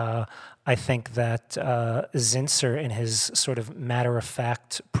 And I think that Zinsser, in his sort of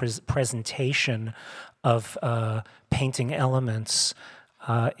matter-of-fact presentation of painting elements,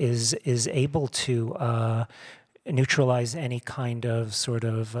 is able to neutralize any kind of sort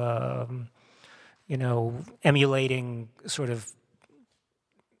of, emulating sort of,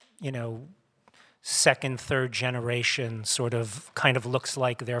 second, third generation sort of kind of looks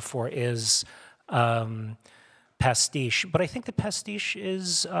like, therefore is pastiche. But I think the pastiche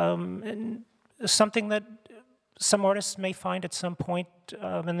is something that some artists may find at some point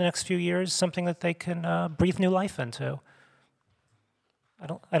in the next few years, something that they can breathe new life into. I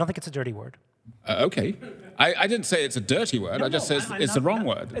don't think it's a dirty word. Okay. I didn't say it's a dirty word. I just said it's the wrong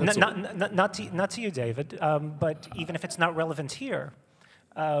word. Not to you, David, but even if it's not relevant here,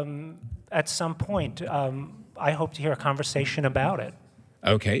 at some point, I hope to hear a conversation about it.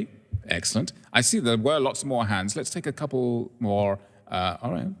 Okay, excellent. I see there were lots more hands. Let's take a couple more.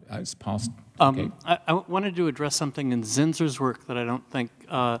 All right, it's passed. Okay. I wanted to address something in Zinsser's work that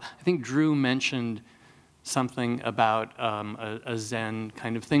I think Drew mentioned something about a Zen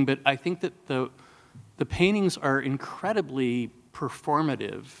kind of thing, but I think that the paintings are incredibly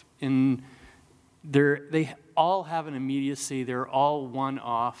performative. They all have an immediacy. They're all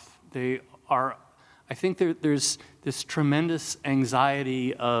one-off. I think there's this tremendous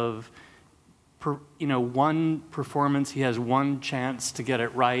anxiety of, one performance, he has one chance to get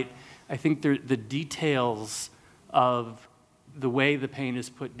it right. I think the details of the way the paint is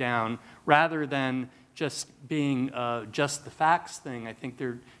put down, rather than just being just the facts thing, I think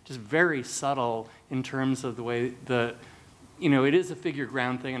they're just very subtle in terms of the way it is a figure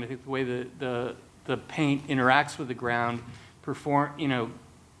ground thing, and I think the way the paint interacts with the ground,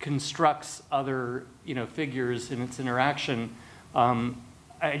 constructs other figures in its interaction.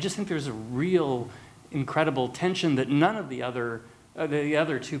 I just think there's a real incredible tension that none of the other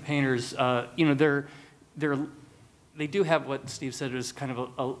two painters, they do have what Steve said is kind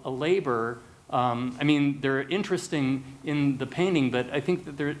of a labor. They're interesting in the painting, but I think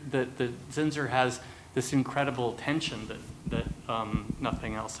that Zinsser has this incredible tension that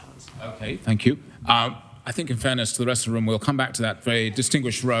nothing else has. Okay, thank you. I think in fairness to the rest of the room, we'll come back to that very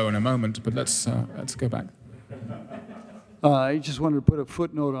distinguished row in a moment, but let's go back. I just wanted to put a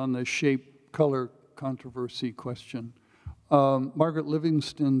footnote on the shape-color controversy question. Margaret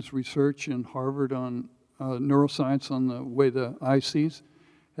Livingston's research in Harvard on neuroscience, on the way the eye sees,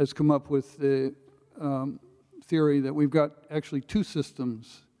 has come up with the theory that we've got actually two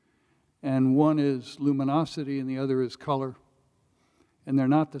systems, and one is luminosity and the other is color, and they're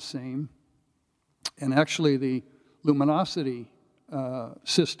not the same. And actually the luminosity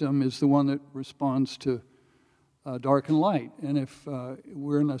system is the one that responds to dark and light. And if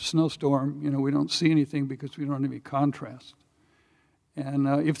we're in a snowstorm, we don't see anything because we don't have any contrast.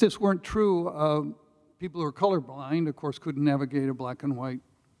 And if this weren't true, people who are colorblind, of course, couldn't navigate a black and white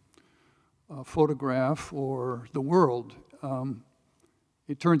photograph or the world.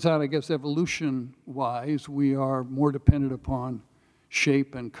 It turns out, I guess, evolution-wise, we are more dependent upon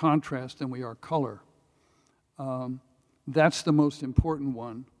shape and contrast than we are color. That's the most important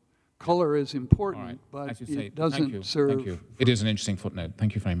one. Color is important, right. but it doesn't serve. Thank you. It is an interesting footnote.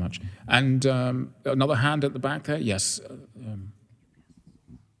 Thank you very much. And another hand at the back there? Yes.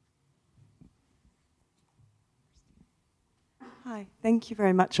 Hi, thank you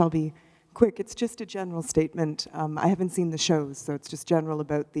very much. I'll be quick. It's just a general statement. I haven't seen the shows, so it's just general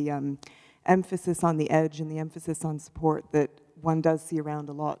about the emphasis on the edge and the emphasis on support that one does see around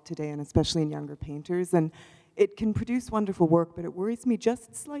a lot today, and especially in younger painters. And it can produce wonderful work, but it worries me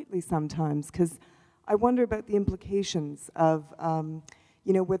just slightly sometimes, because I wonder about the implications of,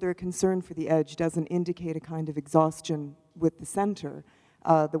 whether a concern for the edge doesn't indicate a kind of exhaustion with the center,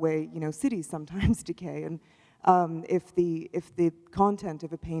 the way, cities sometimes decay. And if the content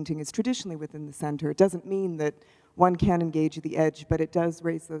of a painting is traditionally within the center, it doesn't mean that one can't engage at the edge, but it does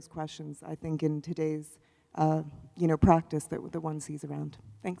raise those questions, I think, in today's practice that one sees around.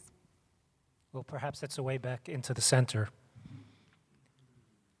 Thanks. Well, perhaps that's a way back into the center.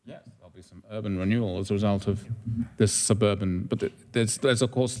 Yes, there'll be some urban renewal as a result of this suburban. But there's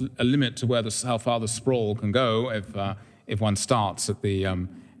of course a limit to how far the sprawl can go if one starts at the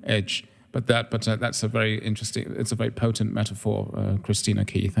edge. But that's a very interesting. It's a very potent metaphor, Christina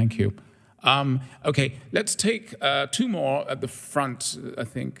Key. Thank you. Okay, let's take two more at the front. I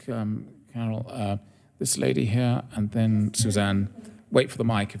think Carol, this lady here, and then Suzanne. Wait for the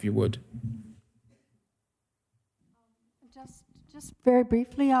mic if you would. Just very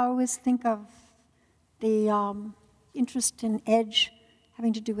briefly, I always think of the interest in edge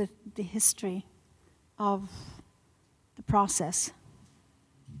having to do with the history of the process.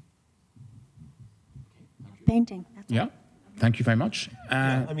 Painting. Yeah, thank you very much.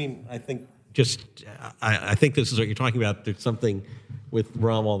 I mean, I think I think this is what you're talking about. There's something with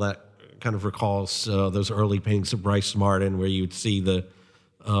Rommel that kind of recalls those early paintings of Bryce Martin, where you'd see the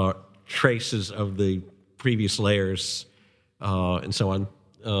traces of the previous layers and so on.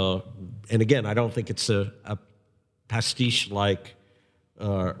 And again, I don't think it's a pastiche-like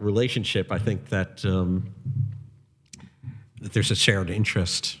relationship. I think that that there's a shared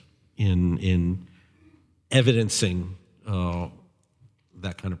interest in evidencing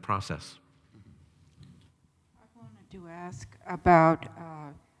that kind of process. I wanted to ask about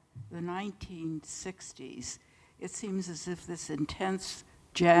the 1960s. It seems as if this intense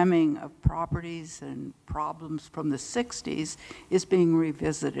jamming of properties and problems from the 60s is being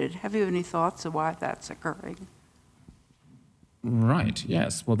revisited. Have you any thoughts of why that's occurring? Right,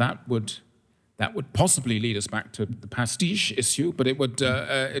 yes. Well, that would possibly lead us back to the pastiche issue, but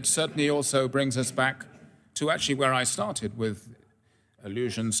it certainly also brings us back to actually where I started, with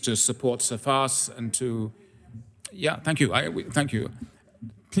allusions to support surface and to, yeah, thank you, thank you,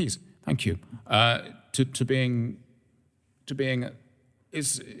 please, thank you, to being,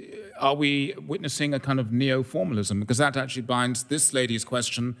 are we witnessing a kind of neo-formalism? Because that actually binds this lady's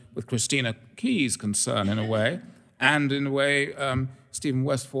question with Christina Key's concern in a way, and in a way, Stephen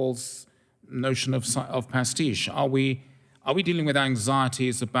Westfall's notion of pastiche. Are we dealing with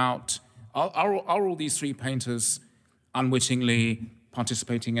anxieties about, are all these three painters unwittingly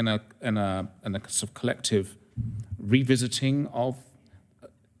participating in a sort of collective revisiting of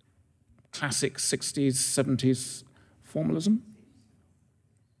classic 60s, 70s formalism?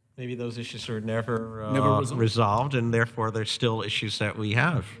 Maybe those issues are never resolved, and therefore they're still issues that we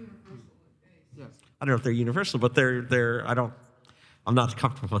have. I don't know if they're universal, but I'm not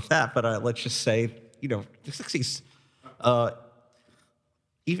comfortable with that, but let's just say, the 60s,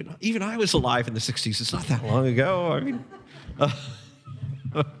 even I was alive in the 60s. It's not that long ago. I mean,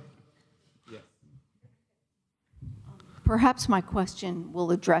 Perhaps my question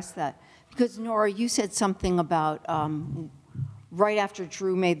will address that. Because, Nora, you said something about, right after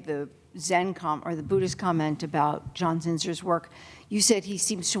Drew made the Zen or the Buddhist comment about John Zinzer's work, you said he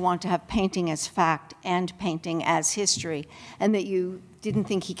seems to want to have painting as fact and painting as history, and that you didn't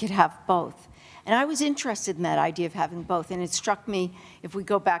think he could have both. And I was interested in that idea of having both, and it struck me, if we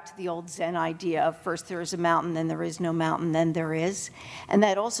go back to the old Zen idea of first there is a mountain, then there is no mountain, then there is, and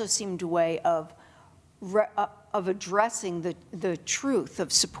that also seemed a way of addressing the truth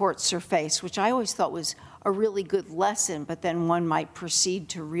of support surface, which I always thought was a really good lesson, but then one might proceed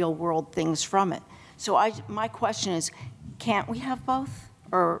to real world things from it. So my question is, can't we have both?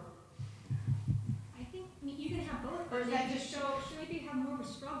 Or I think you can have both, or that just should maybe have more of a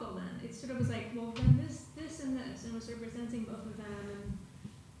struggle then. It sort of was like, well, then this and this, and was sort of presenting both of them,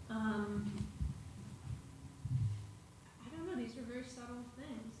 and I don't know, these are very subtle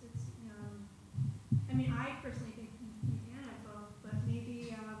things. It's, I mean, I personally think you can have both, but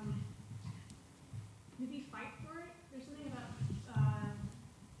maybe fight for it. There's something about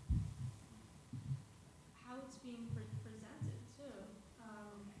how it's being presented too.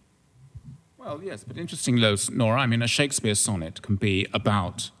 Well, yes, but interestingly, Nora, I mean, a Shakespeare sonnet can be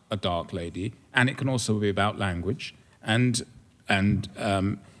about a dark lady, and it can also be about language, and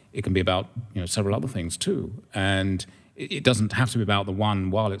it can be about several other things too. And it doesn't have to be about the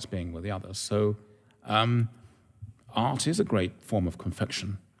one while it's being with the other. So art is a great form of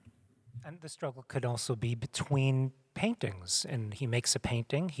confection. And the struggle could also be between paintings. And he makes a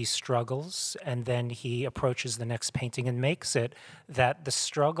painting, he struggles, and then he approaches the next painting and makes it. That the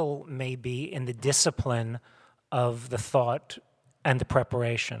struggle may be in the discipline of the thought and the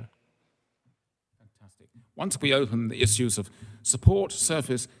preparation. Fantastic. Once we open the issues of support,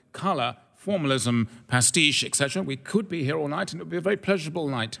 surface, color, formalism, pastiche, etc., we could be here all night, and it would be a very pleasurable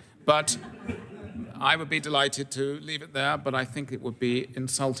night. But I would be delighted to leave it there, but I think it would be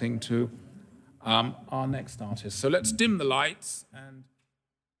insulting to our next artist. So let's dim the lights, and,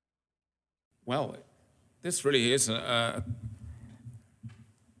 well, this really is an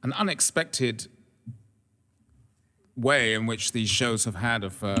unexpected way in which these shows have had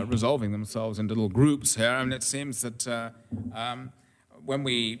of resolving themselves into little groups here. I mean, it seems that when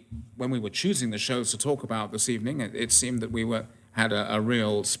we were choosing the shows to talk about this evening, it seemed that we had a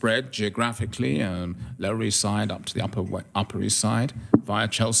real spread geographically, Lower East Side up to the Upper East Side, via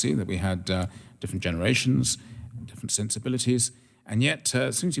Chelsea, that we had different generations, different sensibilities. And yet,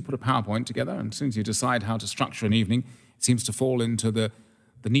 as soon as you put a PowerPoint together, and as soon as you decide how to structure an evening, seems to fall into the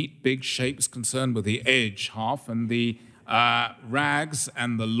neat big shapes concerned with the edge half and the rags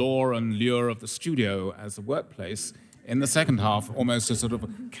and the lore and lure of the studio as a workplace in the second half, almost a sort of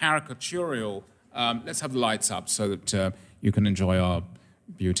caricaturial. Let's have the lights up so that you can enjoy our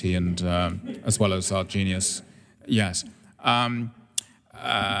beauty and as well as our genius. Yes. And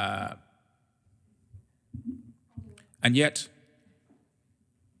yet,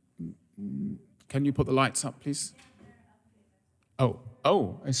 can you put the lights up, please?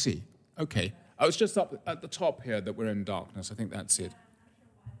 Oh, I see. Okay. I was just up at the top here that we're in darkness. I think that's it.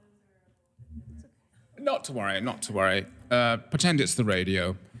 Not to worry, not to worry. Pretend it's the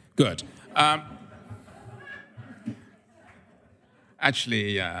radio. Good.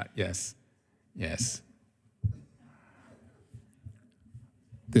 Actually, yes.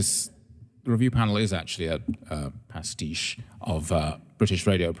 The review panel is actually a pastiche of a British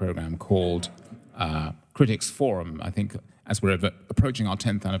radio program called Critics Forum. I think as we're approaching our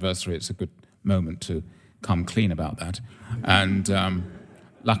 10th anniversary, it's a good moment to come clean about that. And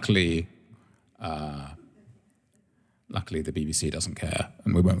luckily the BBC doesn't care,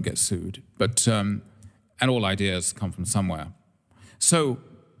 and we won't get sued. But and all ideas come from somewhere. So,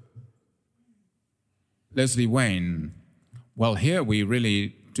 Leslie Wayne, well, here we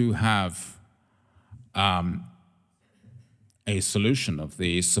really do have a solution of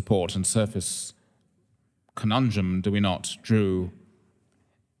the support and surface conundrum, do we not, Drew?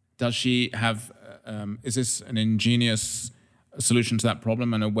 Does she have, is this an ingenious solution to that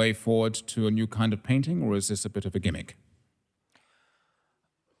problem and a way forward to a new kind of painting, or is this a bit of a gimmick?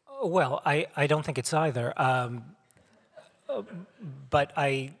 Well, I don't think it's either. But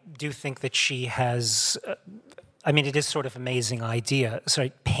I do think that she has, it is sort of an amazing idea,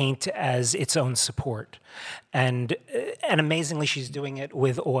 paint as its own support. And amazingly, she's doing it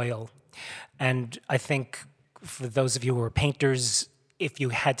with oil. And I think for those of you who are painters, if you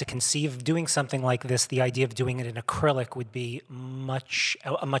had to conceive of doing something like this, the idea of doing it in acrylic would be a much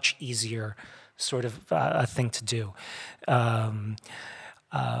easier sort of a thing to do.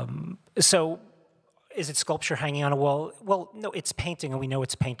 So is it sculpture hanging on a wall? Well, no, it's painting, and we know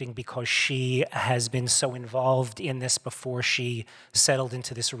it's painting because she has been so involved in this before she settled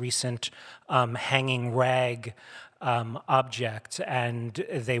into this recent hanging rag object, and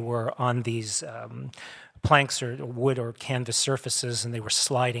they were on these planks or wood or canvas surfaces, and they were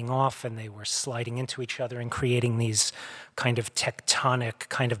sliding off and they were sliding into each other and creating these kind of tectonic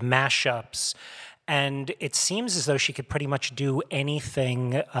kind of mashups. And it seems as though she could pretty much do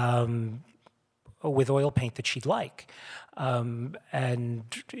anything with oil paint that she'd like. And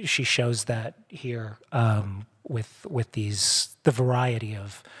she shows that here with the variety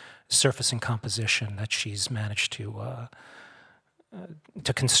of surface and composition that she's managed to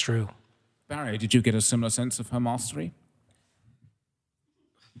construe. Barry, did you get a similar sense of her mastery?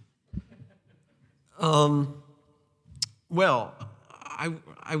 Well, I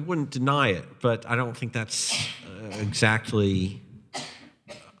wouldn't deny it, but I don't think that's exactly.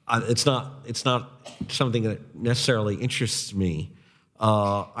 It's not something that necessarily interests me.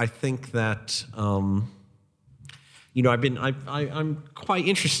 I think that I'm quite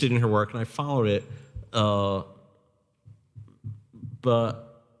interested in her work, and I followed it, but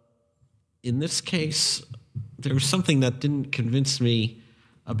in this case, there was something that didn't convince me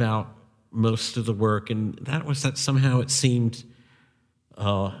about most of the work, and that was that somehow it seemed,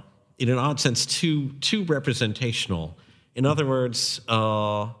 in an odd sense, too representational. In other words,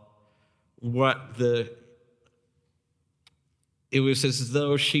 it was as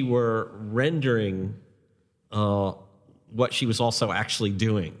though she were rendering what she was also actually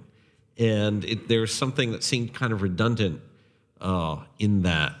doing, and there was something that seemed kind of redundant in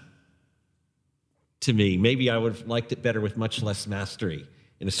that. To me, maybe I would have liked it better with much less mastery,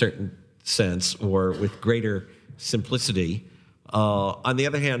 in a certain sense, or with greater simplicity. On the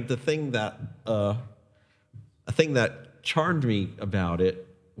other hand, a thing that charmed me about it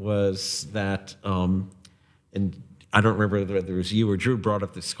was that, and I don't remember whether it was you or Drew brought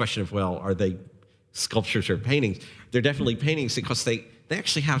up this question of, well, are they sculptures or paintings? They're definitely paintings because they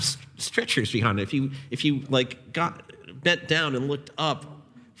actually have stretchers behind it. If you got bent down and looked up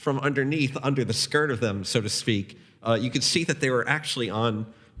from underneath, under the skirt of them, so to speak, you could see that they were actually on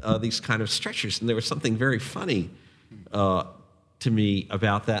these kind of stretchers, and there was something very funny to me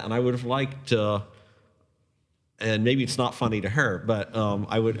about that, and I would have liked, and maybe it's not funny to her, but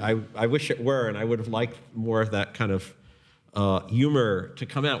I wish it were, and I would have liked more of that kind of humor to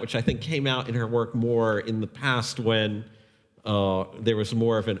come out, which I think came out in her work more in the past when there was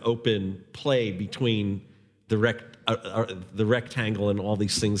more of an open play between the rectangle and all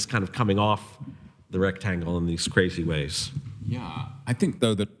these things kind of coming off the rectangle in these crazy ways. Yeah, I think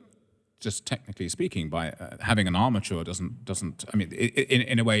though that just technically speaking, by having an armature doesn't. I mean,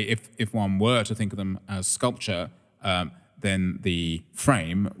 in a way, if one were to think of them as sculpture, then the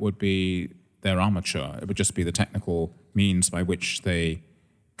frame would be their armature. It would just be the technical means by which they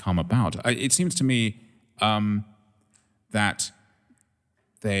come about. It seems to me that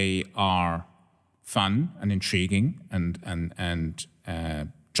they are fun and intriguing and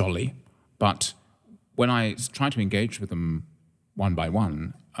jolly, but when I try to engage with them one by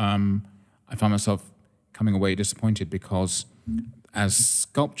one, I find myself coming away disappointed because as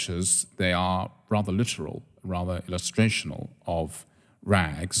sculptures, they are rather literal, rather illustrational of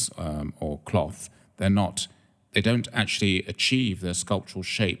rags or cloth. They don't actually achieve their sculptural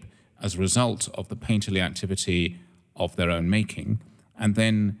shape as a result of the painterly activity of their own making. And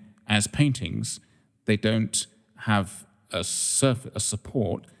then as paintings, they don't have a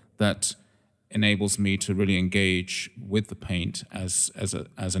support that enables me to really engage with the paint as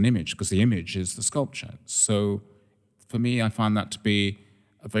an image, because the image is the sculpture. So for me, I find that to be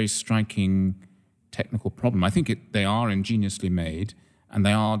a very striking technical problem. I think they are ingeniously made, and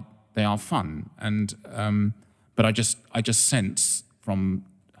they are fun. And but I just sense from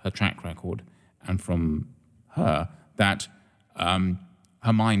her track record and from her that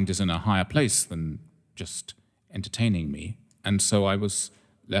her mind is in a higher place than just entertaining me. And so I was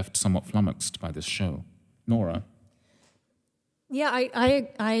left somewhat flummoxed by this show. Nora? Yeah,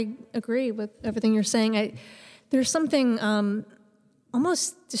 I agree with everything you're saying. There's something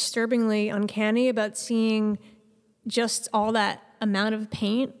almost disturbingly uncanny about seeing just all that amount of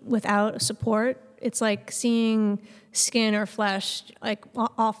paint without support. It's like seeing skin or flesh like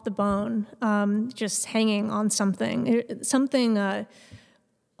off the bone, just hanging on something. Something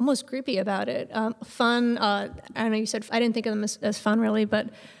almost creepy about it. Fun. I know you said I didn't think of them as fun really, but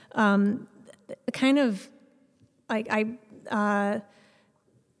kind of like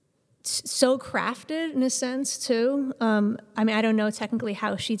so crafted in a sense too. I mean, I don't know technically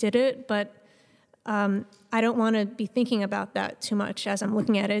how she did it, but I don't want to be thinking about that too much as I'm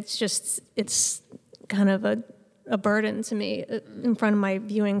looking at it. It's kind of a burden to me in front of my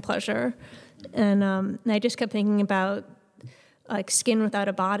viewing pleasure, and I just kept thinking about like skin without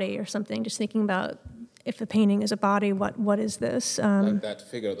a body or something. Just thinking about if a painting is a body, what is this? Like that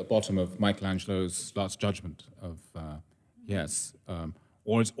figure at the bottom of Michelangelo's Last Judgment of yes.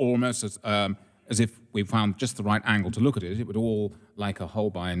 Or it's almost as if we found just the right angle to look at it. It would all, like a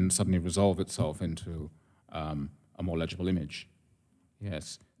Holbein, suddenly resolve itself into a more legible image.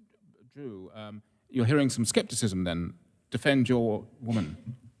 Yes. Drew, you're hearing some skepticism then. Defend your woman.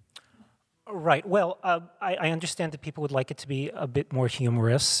 Right. Well, I understand that people would like it to be a bit more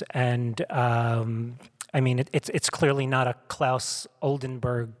humorous, and I mean, it's clearly not a Klaus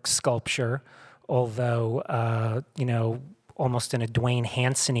Oldenburg sculpture, although, almost in a Dwayne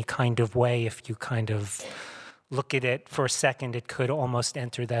Hansen-y kind of way, if you kind of look at it for a second, it could almost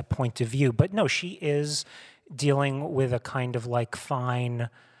enter that point of view. But no, she is dealing with a kind of like fine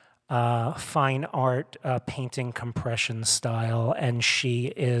art painting compression style, and she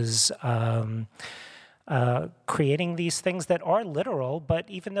is creating these things that are literal, but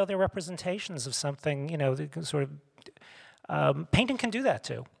even though they're representations of something, sort of, painting can do that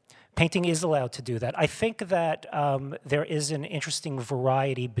too. Painting is allowed to do that. I think that there is an interesting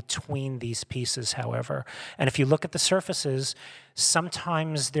variety between these pieces, however. And if you look at the surfaces,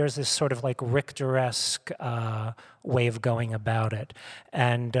 sometimes there's this sort of like Richter-esque way of going about it.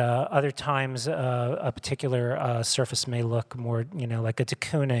 And other times a particular surface may look more, like a de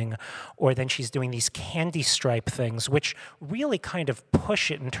Kooning, or then she's doing these candy stripe things, which really kind of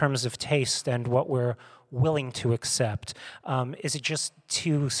push it in terms of taste and what we're willing to accept. Is it just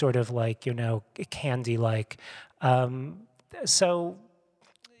too sort of like, candy-like? So,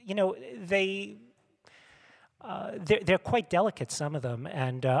 they're quite delicate, some of them,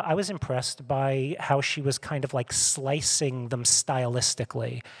 and I was impressed by how she was kind of like slicing them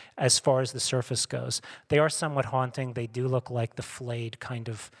stylistically as far as the surface goes. They are somewhat haunting. They do look like the flayed kind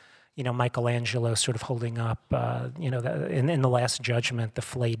of, Michelangelo sort of holding up, in the Last Judgment, the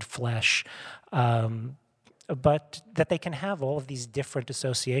flayed flesh. But that they can have all of these different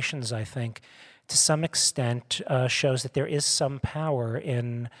associations, I think, to some extent shows that there is some power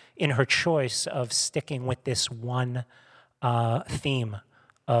in her choice of sticking with this one theme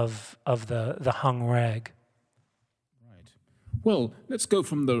of the hung rag. Right. Well, let's go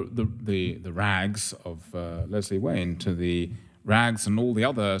from the rags of Leslie Wayne to the rags and all the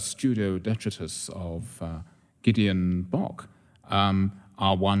other studio detritus of Gideon Bock.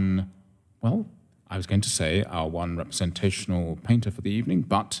 Our one representational painter for the evening,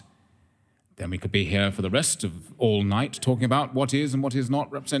 but then we could be here for the rest of all night talking about what is and what is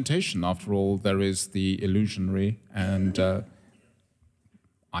not representation. After all, there is the illusionary and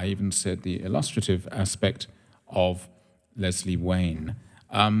I even said the illustrative aspect of Leslie Wayne.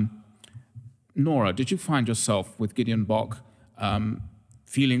 Nora, did you find yourself with Gideon Bock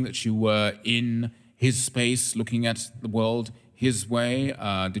feeling that you were in his space, looking at the world his way?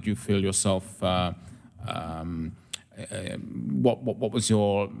 Did you feel yourself, what was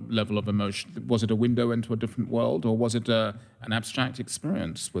your level of emotion? Was it a window into a different world, or was it an abstract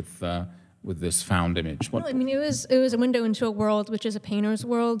experience with this found image? Well, I mean, it was a window into a world which is a painter's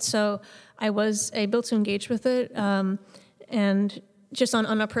world, so I was able to engage with it, and just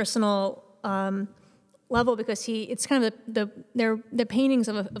on a personal level, because it's kind of the paintings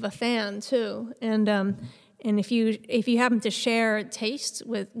of a fan too, and if you happen to share taste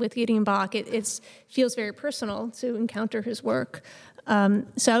with Gideon Bock, it feels very personal to encounter his work.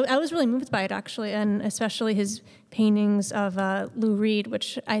 So I was really moved by it, actually, and especially his paintings of Lou Reed,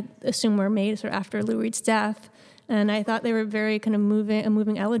 which I assume were made sort of after Lou Reed's death, and I thought they were very kind of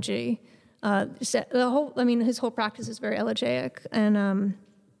moving elegy. His whole practice is very elegiac, and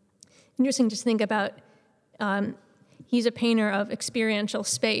interesting to think about. He's a painter of experiential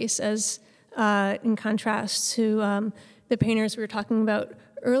space, as in contrast to the painters we were talking about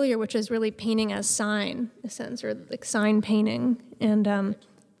earlier, which is really painting as sign, in a sense, or like sign painting. And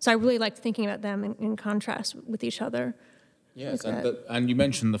so I really liked thinking about them in contrast with each other. Yes, and you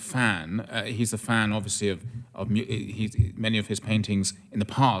mentioned the fan. He's a fan, obviously, of many of his paintings in the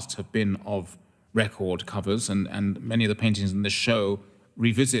past have been of record covers, and many of the paintings in this show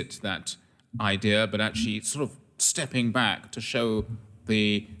revisit that idea, but actually sort of stepping back to show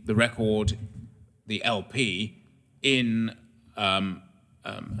the record, the LP, in a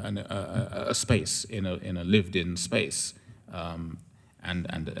space, in a lived-in space, and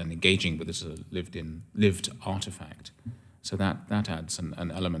engaging with this lived artifact. So that adds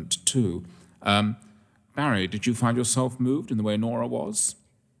an element too. Barry, did you find yourself moved in the way Nora was?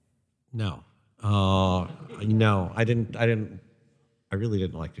 No, no, I didn't. I really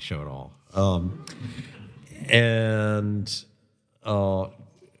didn't like the show at all.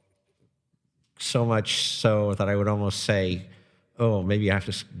 So much so that I would almost say, oh, maybe I have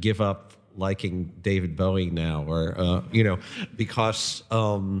to give up liking David Bowie now, or because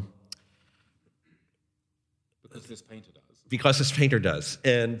this painter does. Because this painter does,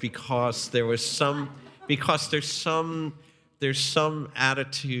 and because there's some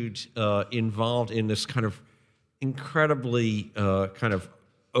attitude involved in this kind of incredibly kind of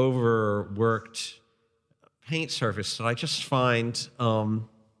overworked paint surface that I just find,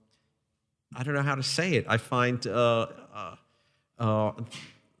 I don't know how to say it, I find that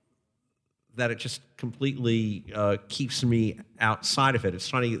it just completely keeps me outside of it. It's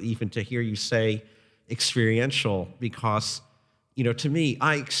funny even to hear you say experiential, because, to me,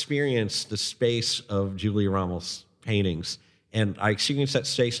 I experience the space of Julia Rommel's paintings, and I experience that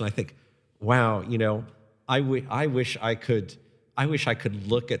space and I think, wow, I wish I could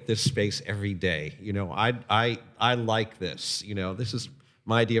look at this space every day. I like this. This is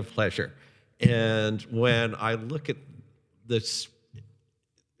my idea of pleasure. And when I look at this,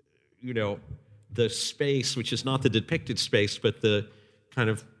 the space, which is not the depicted space, but the kind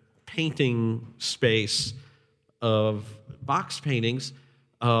of painting space of box paintings,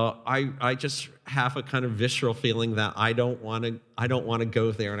 I just have a kind of visceral feeling that I don't want to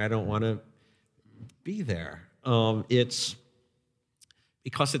go there, and I don't want to be there. It's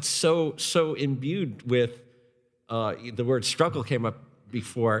because it's so imbued with the word struggle came up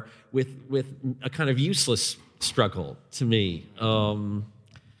before, with a kind of useless struggle to me.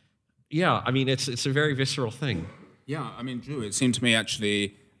 Yeah, I mean it's a very visceral thing. Yeah, I mean, Drew, it seemed to me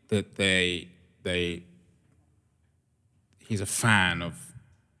actually that he's a fan of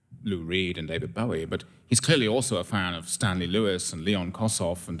Lou Reed and David Bowie, but he's clearly also a fan of Stanley Lewis and Leon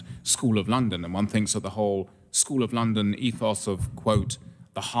Kossoff and School of London, and one thinks of the whole School of London ethos of, quote,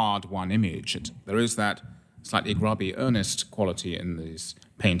 the hard-won image. There is that slightly grubby, earnest quality in these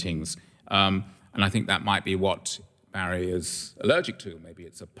paintings, and I think that might be what Barry is allergic to. Maybe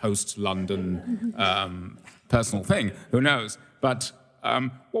it's a post-London personal thing, who knows? But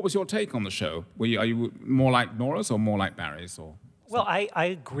what was your take on the show? Are you more like Nora's or more like Barry's? Well, I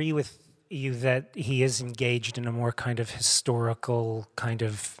agree with you that he is engaged in a more kind of historical, kind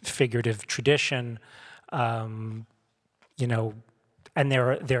of figurative tradition, and there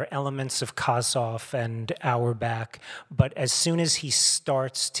are elements of Kossoff and Auerbach, but as soon as he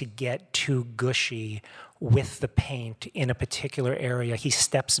starts to get too gushy with the paint in a particular area, he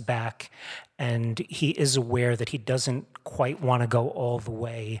steps back and he is aware that he doesn't quite want to go all the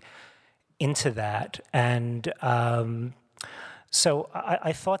way into that. And so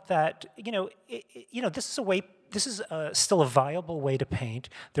I thought that, this is still a viable way to paint.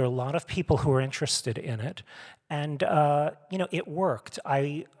 There are a lot of people who are interested in it. And, it worked.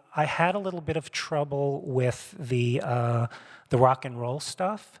 I had a little bit of trouble with the rock and roll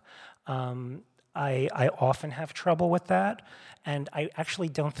stuff. I often have trouble with that, and I actually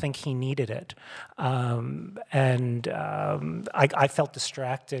don't think he needed it. I felt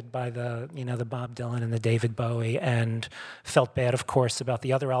distracted by the Bob Dylan and the David Bowie, and felt bad, of course, about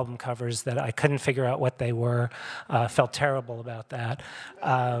the other album covers that I couldn't figure out what they were. Felt terrible about that.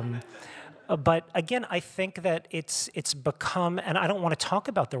 But again, I think that it's become, and I don't want to talk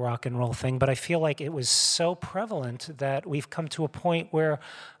about the rock and roll thing, but I feel like it was so prevalent that we've come to a point where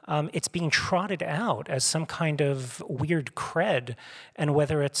it's being trotted out as some kind of weird cred, and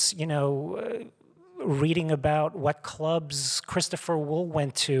whether it's, reading about what clubs Christopher Wool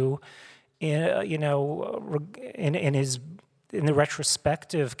went to, in the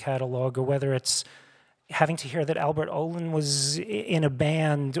retrospective catalog, or whether it's having to hear that Albert Olin was in a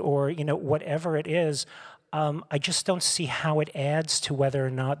band, or whatever it is, I just don't see how it adds to whether or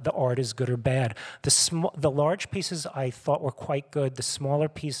not the art is good or bad. The large pieces I thought were quite good. The smaller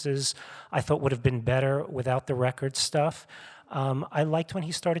pieces I thought would have been better without the record stuff. I liked when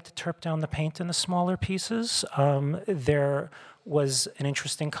he started to terp down the paint in the smaller pieces. There was an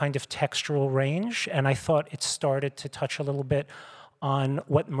interesting kind of textural range, and I thought it started to touch a little bit on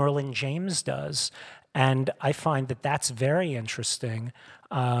what Merlin James does. And I find that that's very interesting.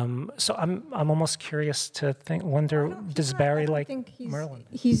 So I'm almost curious to wonder, does Barry like Merlin?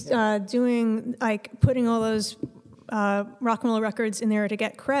 He's doing, putting all those rock and roll records in there to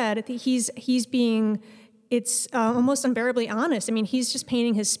get cred. I think he's being, it's almost unbearably honest. I mean, he's just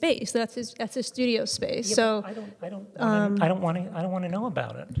painting his space. That's his studio space. Yeah, so I don't want to know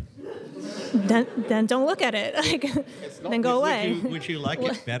about it. Then don't look at it. Then go away. Would you like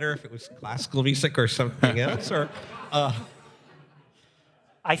it better if it was classical music or something else? Or,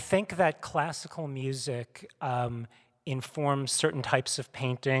 I think that classical music informs certain types of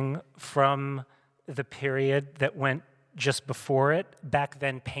painting from the period that went just before it. Back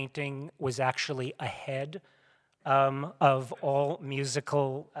then, painting was actually ahead of all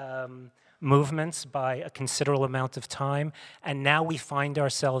musical movements by a considerable amount of time. And now we find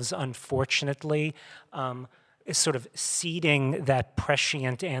ourselves, unfortunately, sort of ceding that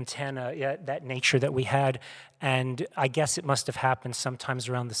prescient antenna, that nature that we had. And I guess it must have happened sometimes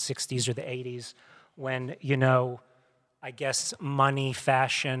around the 60s or the 80s when, I guess money,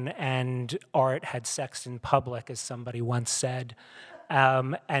 fashion, and art had sex in public, as somebody once said.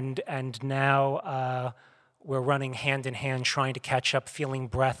 And now we're running hand in hand, trying to catch up, feeling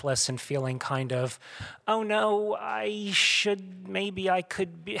breathless and feeling kind of, oh no, maybe I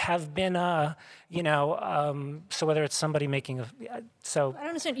could have been so whether it's somebody making so. I don't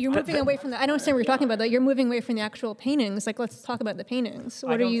understand, you're moving away from that. I don't understand what you're talking about, though. You're moving away from the actual paintings. Let's talk about the paintings.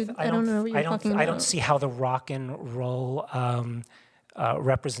 I don't know what you're talking about. I don't see how the rock and roll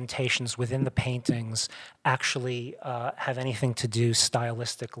representations within the paintings actually have anything to do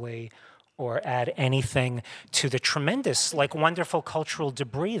stylistically or add anything to the tremendous, wonderful cultural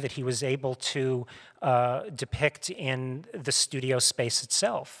debris that he was able to depict in the studio space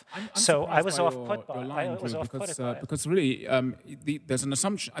itself. So I was off put by it. Because really, there's an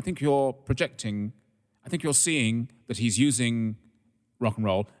assumption. I think you're projecting. I think you're seeing that he's using rock and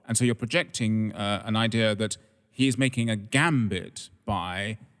roll, and so you're projecting an idea that he is making a gambit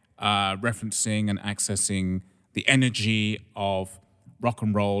by referencing and accessing the energy of rock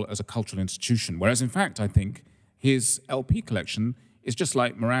and roll as a cultural institution. Whereas, in fact, I think his LP collection is just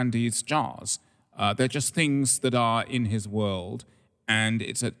like Morandi's jars. They're just things that are in his world, and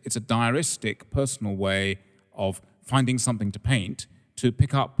it's a diaristic, personal way of finding something to paint, to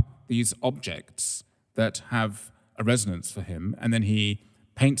pick up these objects that have a resonance for him, and then he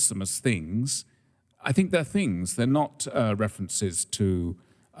paints them as things. I think they're things. They're not references to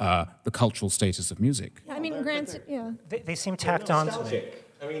the cultural status of music. I mean, granted, yeah. They seem tacked on to it.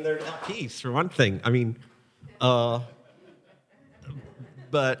 I mean, they're LPs, for one thing. I mean,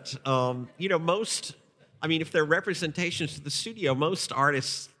 most, if they're representations to the studio, most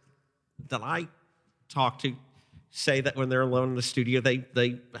artists that I talk to say that when they're alone in the studio, they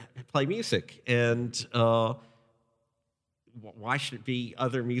play music. And why should it be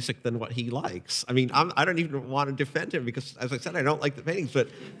other music than what he likes? I mean, I don't even want to defend him because, as I said, I don't like the paintings,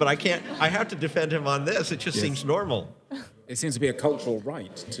 but I can't. I have to defend him on this. It just seems normal. It seems to be a cultural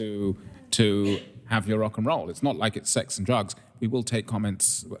right to have your rock and roll. It's not like it's sex and drugs. We will take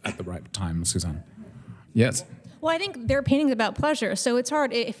comments at the right time, Suzanne. Yes. Well, I think they're paintings about pleasure, so it's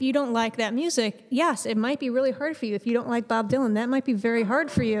hard. If you don't like that music, yes, it might be really hard for you. If you don't like Bob Dylan, that might be very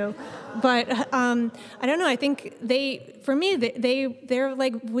hard for you. But I don't know. I think they're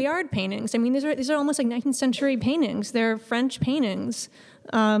like Vuillard paintings. I mean, these are almost like 19th century paintings. They're French paintings.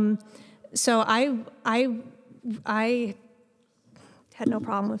 So I had no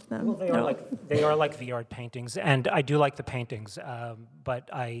problem with them. Well, they are like Vuillard paintings, and I do like the paintings, but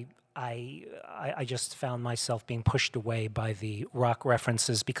I just found myself being pushed away by the rock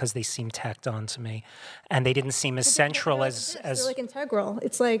references because they seemed tacked on to me, and they didn't seem as central as they're like integral.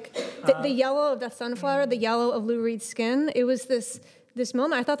 It's like the yellow of the sunflower, the yellow of Lou Reed's skin. It was this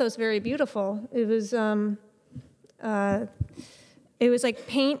moment. I thought that was very beautiful. It was like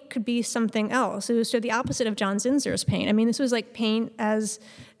paint could be something else. It was sort of the opposite of John Zinzer's paint. I mean, this was like paint as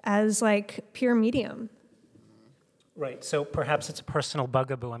like pure medium. Right. So perhaps it's a personal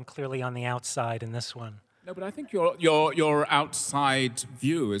bugaboo. I'm clearly on the outside in this one. No, but I think your outside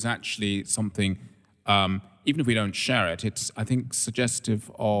view is actually something. Even if we don't share it, it's I think suggestive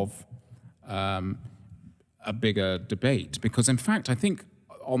of a bigger debate. Because in fact, I think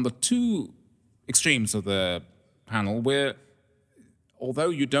on the two extremes of the panel, although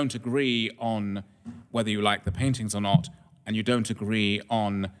you don't agree on whether you like the paintings or not, and you don't agree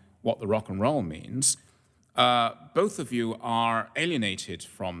on what the rock and roll means, both of you are alienated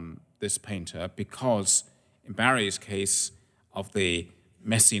from this painter because, in Barry's case, of the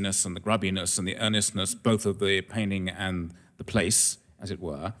messiness and the grubbiness and the earnestness, both of the painting and the place, as it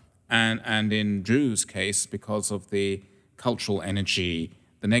were, and in Drew's case, because of the cultural energy,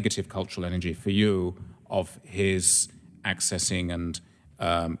 the negative cultural energy for you of his accessing and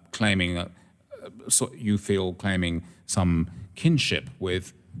claiming, so you feel claiming some kinship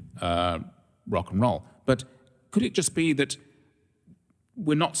with rock and roll. But could it just be that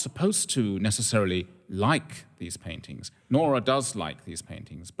we're not supposed to necessarily like these paintings? Nora does like these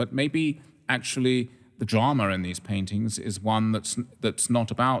paintings, but maybe actually the drama in these paintings is one that's not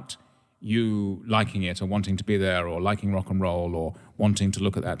about you liking it or wanting to be there or liking rock and roll or wanting to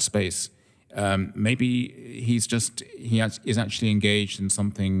look at that space. Maybe he is actually engaged in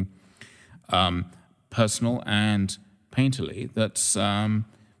something personal and painterly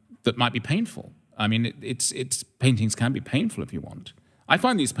that might be painful. I mean, it's paintings can be painful if you want. I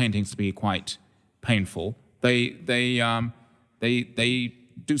find these paintings to be quite painful. They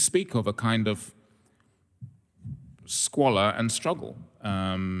do speak of a kind of squalor and struggle,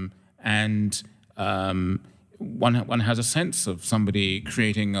 and one has a sense of somebody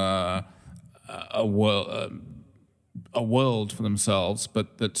creating a world for themselves,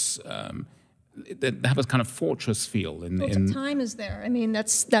 but that have a kind of fortress feel. Time is there. I mean,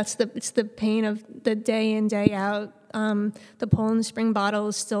 it's the pain of the day in, day out. The Poland Spring bottle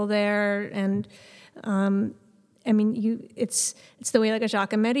is still there, and I mean, it's the way like a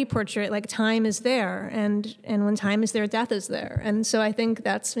Giacometti portrait. Like time is there, and when time is there, death is there. And so I think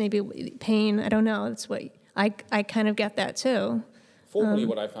that's maybe pain. I don't know. That's what I kind of get that too. Formerly,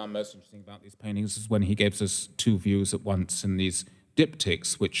 what I found most interesting about these paintings is when he gives us two views at once in these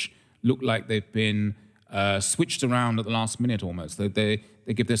diptychs, which look like they've been switched around at the last minute almost. They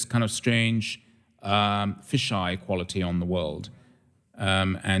give this kind of strange fisheye quality on the world.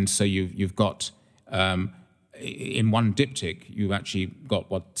 And so you've got, in one diptych, you've actually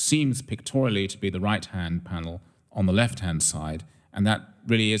got what seems pictorially to be the right-hand panel on the left-hand side, and that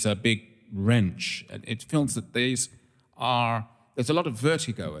really is a big wrench. It feels that there's a lot of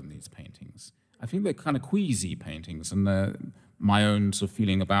vertigo in these paintings. I think they're kind of queasy paintings, and my own sort of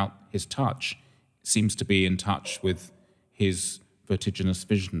feeling about his touch seems to be in touch with his vertiginous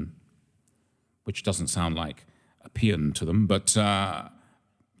vision, which doesn't sound like a paean to them, but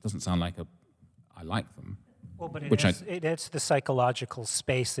doesn't sound like I like them. Well, but it's the psychological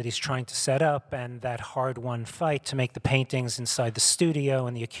space that he's trying to set up, and that hard-won fight to make the paintings inside the studio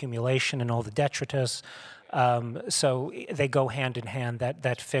and the accumulation and all the detritus. So they go hand in hand, that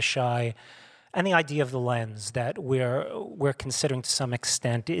fisheye. And the idea of the lens that we're considering to some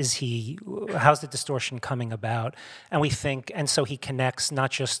extent, how's the distortion coming about? And we think, and so he connects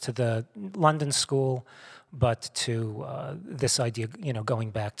not just to the London School, but to this idea, going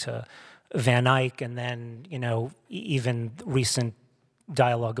back to Van Eyck, and then, even recent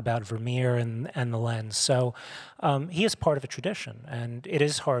dialogue about Vermeer and the lens. So he is part of a tradition, and it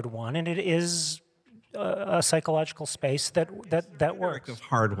is hard-won, and it is a psychological space that works. Of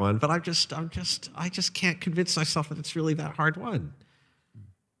hard one, but I just can't convince myself that it's really that hard one.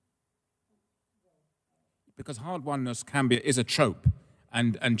 Because hard-wonness is a trope,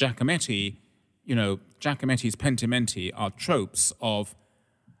 and Giacometti, Giacometti's pentimenti are tropes of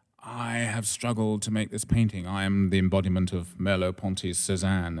I have struggled to make this painting. I am the embodiment of Merleau-Ponty's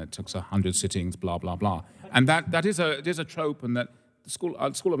Cézanne. It took 100 sittings, blah, blah, blah. And that is a trope, and that the School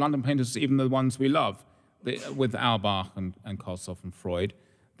of London painters, even the ones we love, with Auerbach and Kossoff and Freud,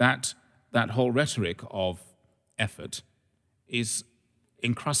 that whole rhetoric of effort is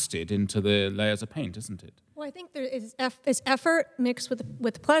encrusted into the layers of paint, isn't it? Well, I think there is effort mixed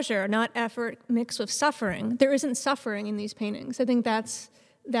with pleasure, not effort mixed with suffering. There isn't suffering in these paintings. I think that's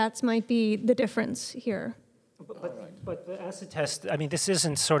might be the difference here. But the acid test, I mean, this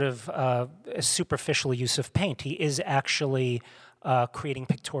isn't sort of a superficial use of paint. He is actually creating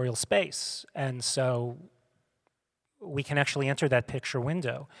pictorial space. And so we can actually enter that picture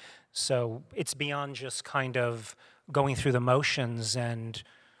window. So it's beyond just kind of going through the motions and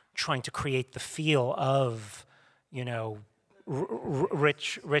trying to create the feel of, you know,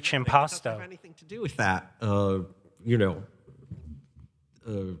 rich impasto. It doesn't have anything to do with that,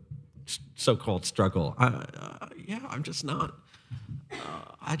 so-called struggle. I'm just not.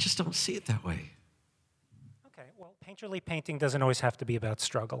 I just don't see it that way. Okay, well, painterly painting doesn't always have to be about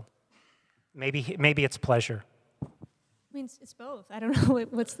struggle. Maybe it's pleasure. I mean, it's both. I don't know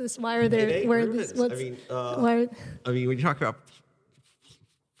what's this. Why are there? Where this? What's? Why? I mean, when you talk about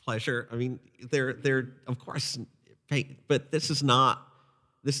pleasure, I mean, they're of course, but this is not.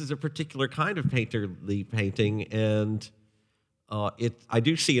 This is a particular kind of painterly painting, and I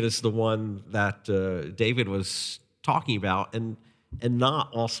do see it as the one that David was talking about, and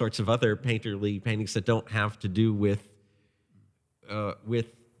not all sorts of other painterly paintings that don't have to do with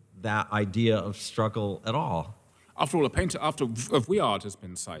that idea of struggle at all. After all, Vuillard has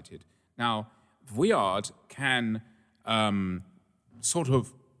been cited. Now, Vuillard can sort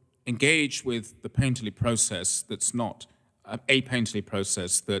of engage with the painterly process that's not a painterly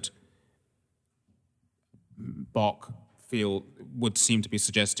process that Bock would seem to be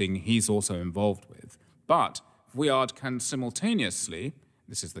suggesting he's also involved with. But Vuillard can simultaneously,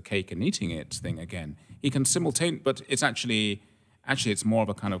 this is the cake and eating it thing again, he can but it's actually it's more of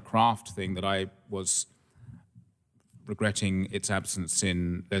a kind of craft thing that I was regretting its absence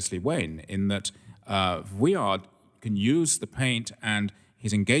in Leslie Wayne, in that Vuillard can use the paint and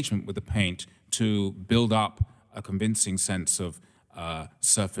his engagement with the paint to build up a convincing sense of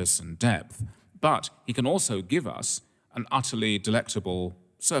surface and depth. But he can also give us an utterly delectable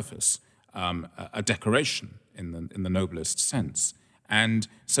surface, a decoration in the noblest sense. And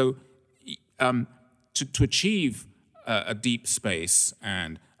so to achieve a deep space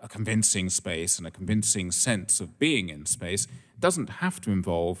and a convincing space and a convincing sense of being in space doesn't have to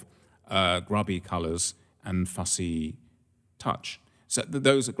involve grubby colors and fussy touch. So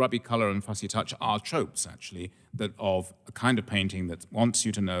those grubby color and fussy touch are tropes, actually, that of a kind of painting that wants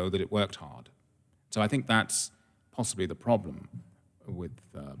you to know that it worked hard. So I think that's possibly the problem with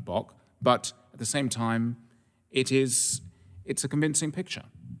Bock. But at the same time, it's a convincing picture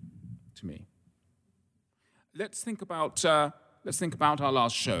to me. Let's think about our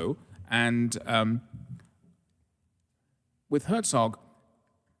last show, and with Herzog,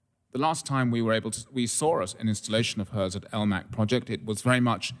 the last time we saw an installation of hers at LMAC Project, it was very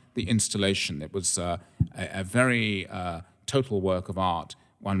much the installation. It was a very total work of art.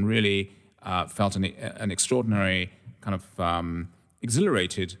 One really felt an extraordinary kind of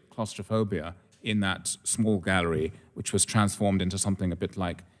exhilarated claustrophobia in that small gallery, which was transformed into something a bit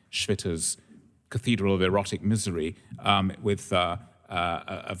like Schwitter's Cathedral of Erotic Misery, with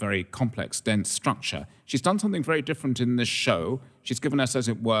a very complex, dense structure. She's done something very different in this show. She's given us, as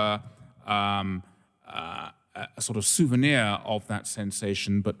it were, a sort of souvenir of that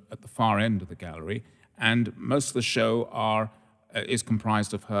sensation, but at the far end of the gallery. And most of the show is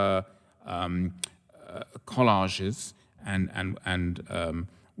comprised of her collages and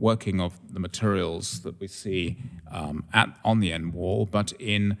working of the materials that we see on the end wall, but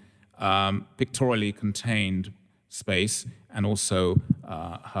in pictorially contained space, and also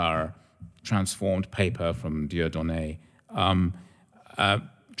her transformed paper from Dieudonné.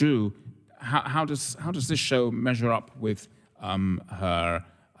 Drew, how does this show measure up with her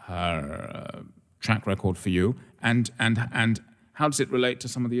track record for you, and how does it relate to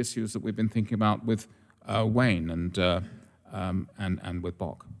some of the issues that we've been thinking about with Wayne and with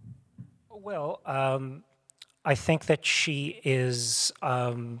Bock? Well, I think that she is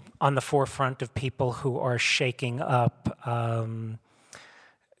on the forefront of people who are shaking up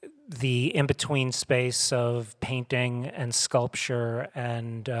the in-between space of painting and sculpture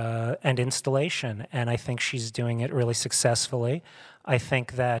and installation, and I think she's doing it really successfully. I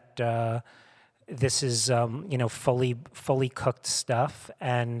think that this is fully cooked stuff,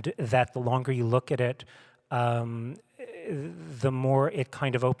 and that the longer you look at it, the more it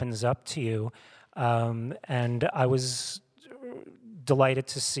kind of opens up to you. And I was delighted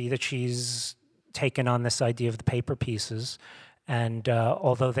to see that she's taken on this idea of the paper pieces. And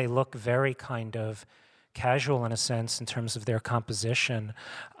although they look very kind of casual in a sense in terms of their composition,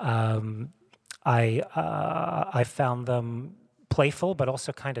 I found them playful, but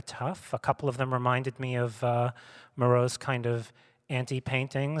also kind of tough. A couple of them reminded me of Moreau's kind of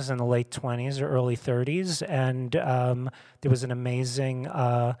anti-paintings in the late 20s or early 30s, and there was an amazing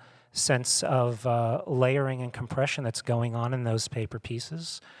sense of layering and compression that's going on in those paper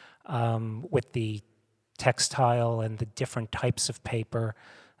pieces with the textile and the different types of paper,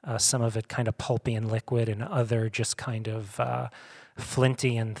 some of it kind of pulpy and liquid and other just kind of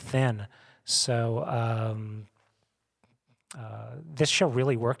flinty and thin. So this show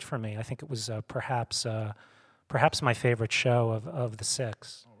really worked for me. I think it was perhaps my favorite show of the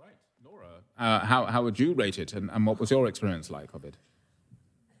six. All right, Nora, how would you rate it, and what was your experience like of it?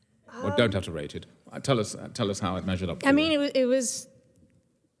 Or don't have to rate it. Tell us how it measured up. I mean, it was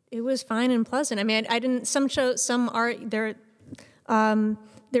fine and pleasant. I mean, I didn't. Some art there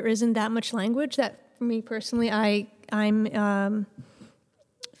isn't that much language that for me personally I'm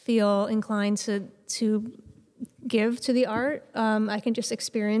feel inclined to give to the art. I can just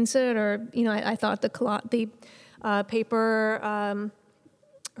experience it, or I thought the paper,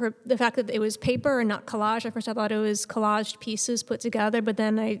 the fact that it was paper and not collage. At first, I thought it was collaged pieces put together, but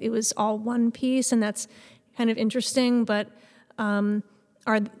then it was all one piece, and that's kind of interesting. But are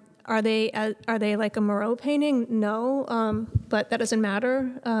they like a Moreau painting? No, but that doesn't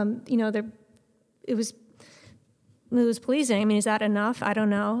matter. It was pleasing. I mean, is that enough? I don't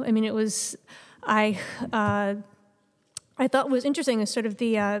know. I mean, it was. I thought was interesting is sort of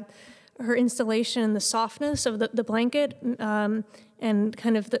the her installation and the softness of the blanket and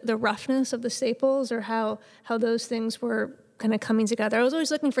kind of the roughness of the staples, or how those things were kind of coming together. I was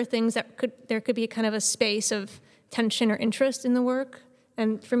always looking for things that there could be kind of a space of tension or interest in the work,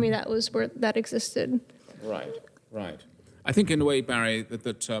 and for me that was where that existed. Right. I think in a way, Barry, that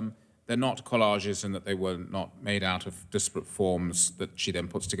they're not collages and that they were not made out of disparate forms that she then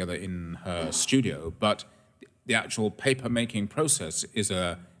puts together in her studio, but the actual paper-making process is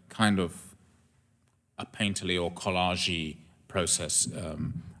a kind of a painterly or collage-y process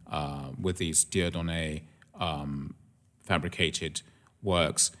with these Dieudonné fabricated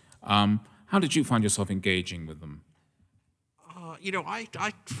works. How did you find yourself engaging with them?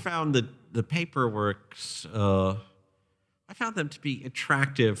 I found the paper works, I found them to be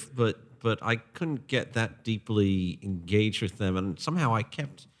attractive, but I couldn't get that deeply engaged with them. And somehow I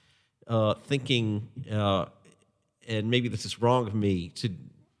kept thinking, and maybe this is wrong of me to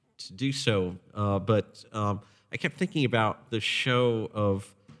do so, but I kept thinking about the show of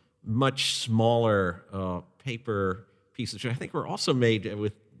much smaller paper pieces, which I think were also made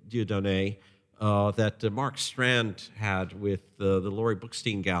with Dieudonné, that Mark Strand had with the Laurie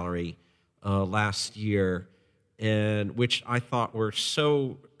Bookstein Gallery last year, and which I thought were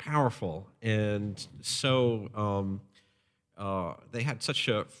so powerful and so they had such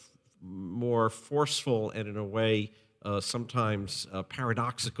a more forceful and in a way sometimes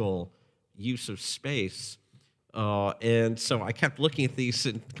paradoxical use of space. And so I kept looking at these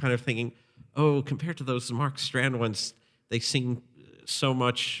and kind of thinking, oh, compared to those Mark Strand ones, they seem so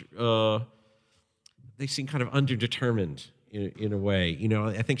much, they seem kind of underdetermined in a way.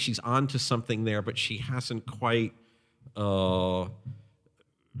 I think she's onto something there, but she hasn't quite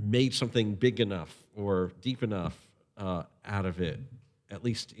made something big enough or deep enough out of it, at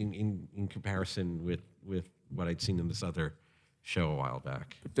least in comparison with what I'd seen in this other show a while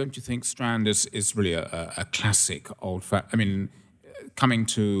back. But don't you think Strand is really a classic I mean, coming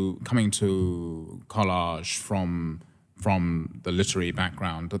to collage from the literary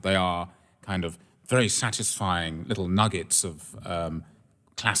background, that they are kind of very satisfying little nuggets of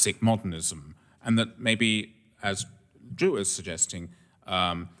classic modernism, and that maybe, as Drew is suggesting,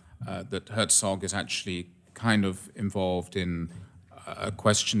 that Herzog is actually kind of involved in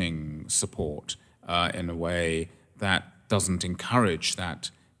questioning support in a way that doesn't encourage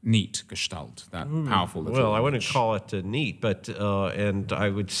that neat gestalt, that powerful little Well, I wouldn't image. call it neat, but and I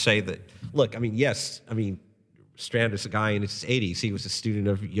would say that, look, I mean, yes, I mean, Strand is a guy in his 80s. He was a student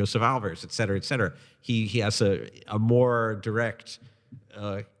of Josef Albers, et cetera, et cetera. He has a more direct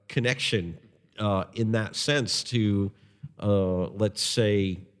connection in that sense to, let's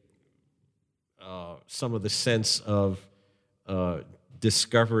say, some of the sense of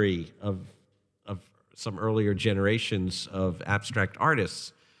discovery of some earlier generations of abstract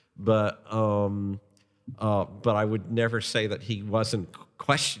artists, but I would never say that he wasn't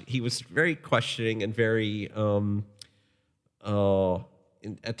he was very questioning and very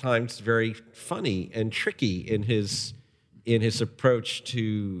at times very funny and tricky in his approach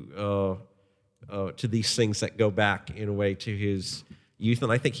to these things that go back in a way to his youth,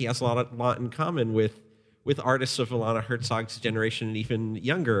 and I think he has a lot in common with artists of Alana Herzog's generation and even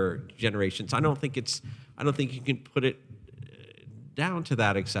younger generations. I don't think you can put it down to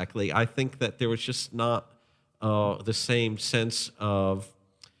that exactly. I think that there was just not the same sense of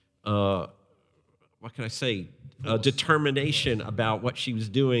what can I say, determination about what she was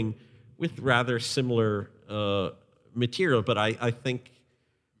doing with rather similar material. But I think,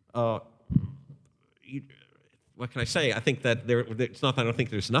 what can I say? I think that it's not that I don't think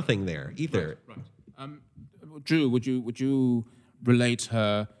there's nothing there either. Right. Drew, would you relate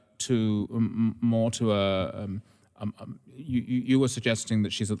her to more to a? You were suggesting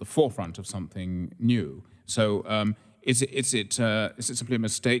that she's at the forefront of something new. So is it simply a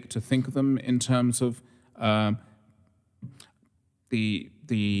mistake to think of them in terms of the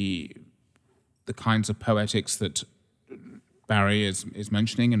kinds of poetics that Barry is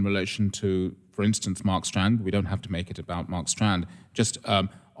mentioning in relation to, for instance, Mark Strand? We don't have to make it about Mark Strand. Just of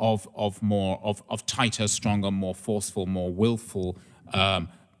tighter, stronger, more forceful, more willful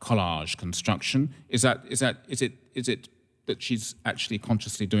collage construction. Is it that she's actually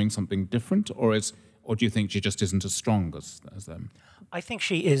consciously doing something different, or do you think she just isn't as strong as them? I think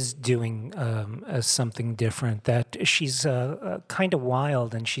she is doing something different, that she's kind of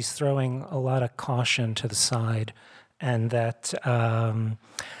wild and she's throwing a lot of caution to the side, and that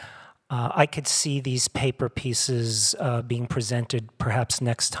I could see these paper pieces being presented perhaps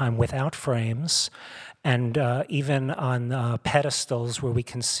next time without frames, and even on pedestals where we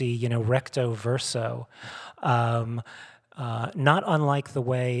can see, recto verso. Not unlike the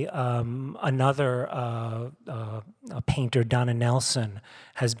way another painter, Donna Nelson,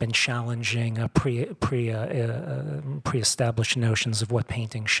 has been challenging pre-established notions of what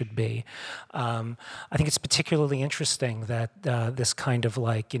painting should be. I think it's particularly interesting that this kind of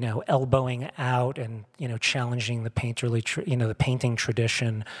elbowing out and challenging the the painting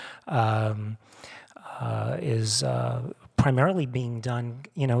tradition is primarily being done,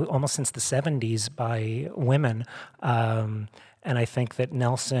 almost since the 70s by women. And I think that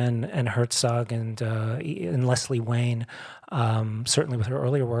Nelson and Herzog and Leslie Wayne, certainly with her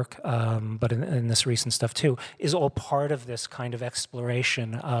earlier work, but in this recent stuff too, is all part of this kind of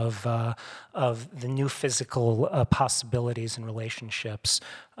exploration of the new physical possibilities and relationships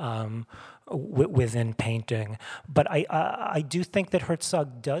within painting. But I do think that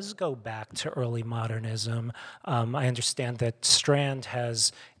Herzog does go back to early modernism. I understand that Strand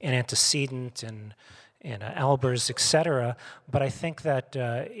has an antecedent and Albers, etc. But I think that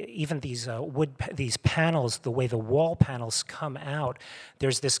even these these panels, the way the wall panels come out,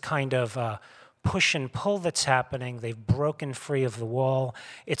 there's this kind of push and pull that's happening. They've broken free of the wall.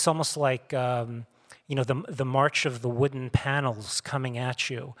 It's almost like the march of the wooden panels coming at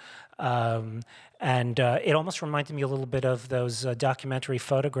you. And it almost reminded me a little bit of those documentary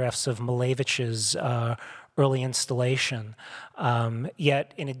photographs of Malevich's early installation.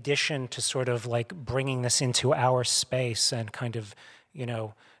 Yet, in addition to sort of bringing this into our space and kind of,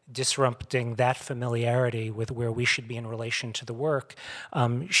 disrupting that familiarity with where we should be in relation to the work,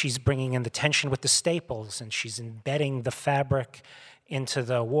 she's bringing in the tension with the staples, and she's embedding the fabric into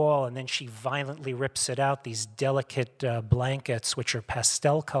the wall, and then she violently rips it out, these delicate blankets, which are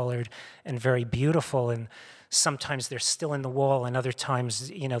pastel colored and very beautiful, and sometimes they're still in the wall, and other times,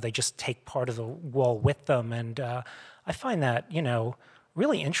 they just take part of the wall with them. And I find that,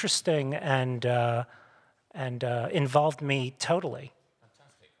 really interesting and involved me totally.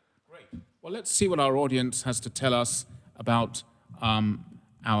 Fantastic. Great. Well, let's see what our audience has to tell us about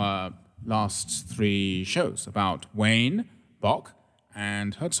our last three shows, about Wayne, Bock,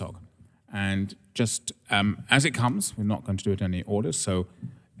 and Herzog. And just as it comes, we're not going to do it in any order, so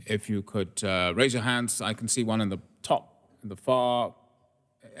if you could raise your hands. I can see one in the top, in the far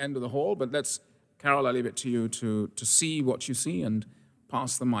end of the hall, but Carol, I leave it to you to see what you see and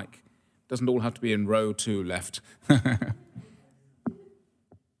pass the mic. Doesn't all have to be in row 2 left.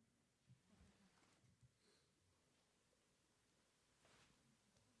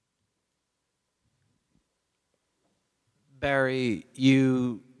 Barry,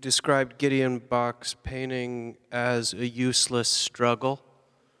 you described Gideon Bock's painting as a useless struggle.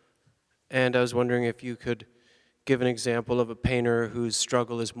 And I was wondering if you could give an example of a painter whose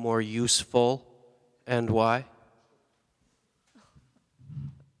struggle is more useful and why?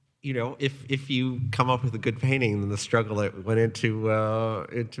 If you come up with a good painting, then the struggle that went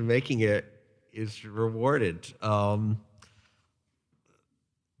into making it is rewarded.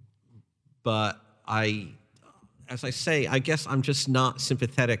 But as I say, I guess I'm just not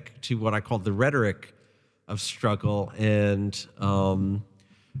sympathetic to what I call the rhetoric of struggle. And,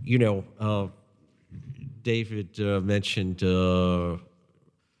 David mentioned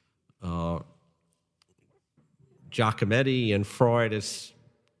Giacometti and Freud as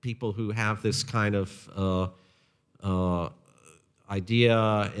people who have this kind of idea,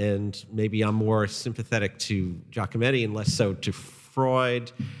 and maybe I'm more sympathetic to Giacometti and less so to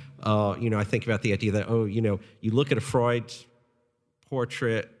Freud. I think about the idea that, you look at a Freud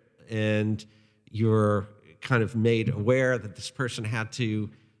portrait and you're kind of made aware that this person had to,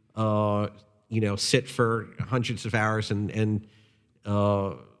 sit for hundreds of hours and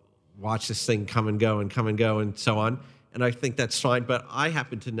watch this thing come and go and so on. And I think that's fine. But I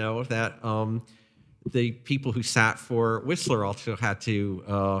happen to know that the people who sat for Whistler also had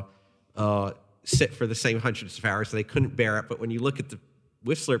to sit for the same hundreds of hours, and they couldn't bear it. But when you look at the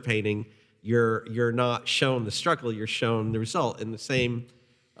Whistler painting, you're not shown the struggle, you're shown the result. And the same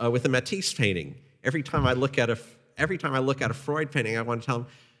with the Matisse painting. Every time I look at a Freud painting, I want to tell them,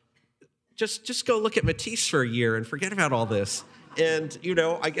 just go look at Matisse for a year and forget about all this. And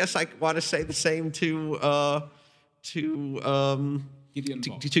I guess I want to say the same to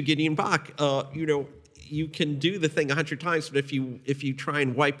Gideon Bach. You can do the thing 100 times, but if you try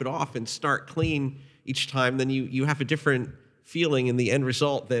and wipe it off and start clean each time, then you have a different feeling in the end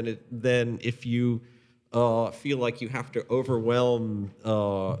result than if you feel like you have to overwhelm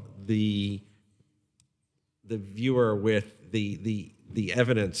the viewer with the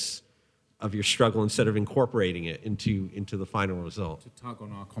evidence of your struggle instead of incorporating it into the final result. To tug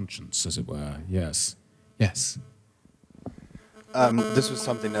on our conscience, as it were. Yes. Yes. This was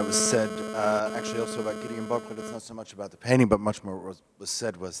something that was said, actually also about Gideon Bach, but it's not so much about the painting, but much more was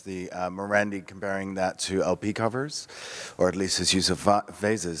said was the Morandi comparing that to LP covers, or at least his use of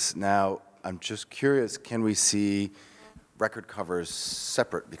vases. Now, I'm just curious, can we see record covers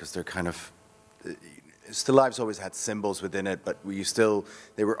separate? Because they're kind of, Still Life's always had symbols within it, but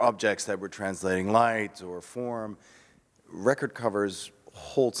they were objects that were translating light or form. Record covers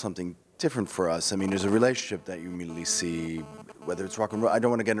hold something different for us. I mean, there's a relationship that you immediately see, whether it's rock and roll. I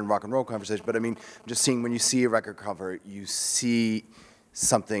don't want to get in rock and roll conversation, but I mean, just seeing when you see a record cover, you see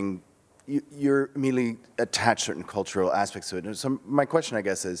something, you're immediately attached certain cultural aspects to it. And so my question, I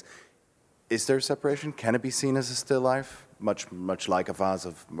guess, is there a separation? Can it be seen as a still life, much like a vase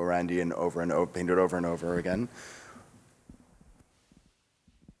of Morandi and painted over and over again?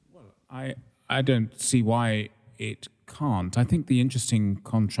 Well, I don't see why it can't. I think the interesting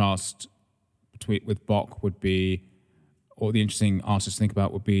contrast with Bach would be, or the interesting artist to think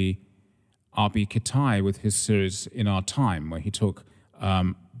about would be R.B. Kitai with his series In Our Time, where he took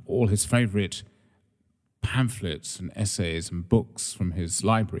all his favorite pamphlets and essays and books from his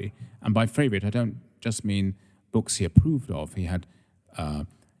library. And by favorite, I don't just mean books he approved of. He had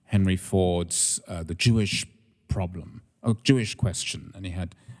Henry Ford's The Jewish Problem, Jewish Question, and he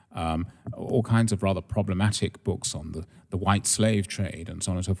had all kinds of rather problematic books on the white slave trade and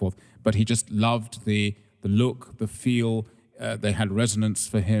so on and so forth. But he just loved the look, the feel. They had resonance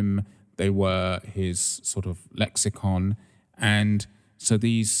for him. They were his sort of lexicon. And so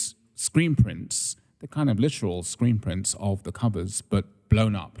these screen prints, the kind of literal screen prints of the covers, but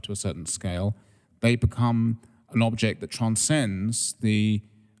blown up to a certain scale, they become an object that transcends the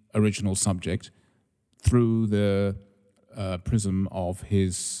original subject through the prism of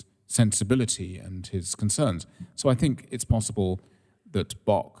his sensibility and his concerns. So I think it's possible that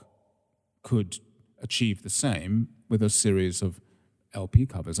Bach could achieve the same with a series of LP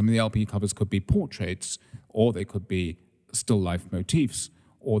covers. I mean, the LP covers could be portraits, or they could be still life motifs,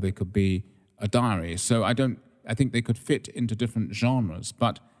 or they could be a diary. So I think they could fit into different genres,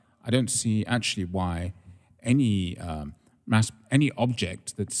 but I don't see actually why any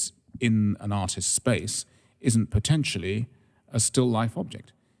object that's in an artist's space isn't potentially a still life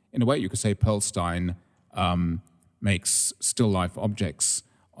object. In a way, you could say Pearlstein makes still life objects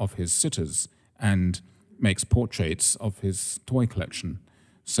of his sitters and makes portraits of his toy collection.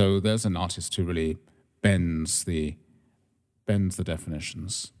 So there's an artist who really bends the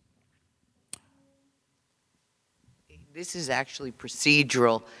definitions. This is actually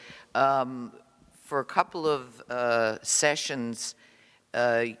procedural. For a couple of sessions,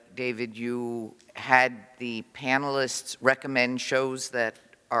 David, you had the panelists recommend shows that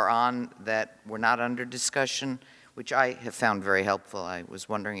are on that were not under discussion, which I have found very helpful. I was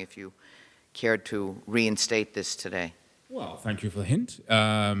wondering if you cared to reinstate this today. Well, thank you for the hint.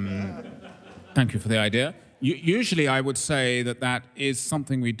 Thank you for the idea. Usually I would say that is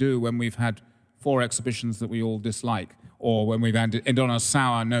something we do when we've had 4 exhibitions that we all dislike, or when we've ended on a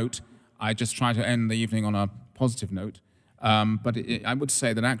sour note. I just try to end the evening on a positive note. But I would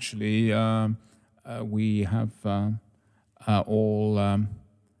say that actually we have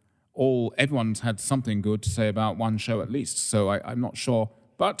everyone's had something good to say about one show at least. So I'm not sure,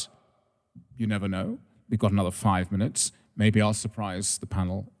 but you never know. We've got another 5 minutes. Maybe I'll surprise the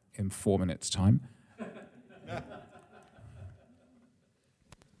panel in 4 minutes' time.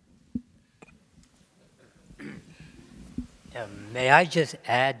 May I just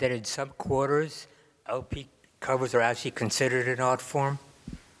add that in some quarters, LP covers are actually considered an art form?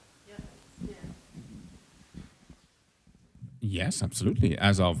 Yes, absolutely.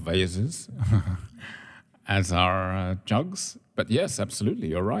 As are vases, as are jugs. But yes, absolutely,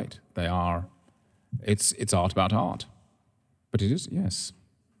 you're right. They are. It's art about art. But it is, yes.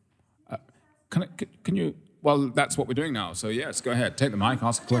 Can you? Well, that's what we're doing now. So yes, go ahead. Take the mic.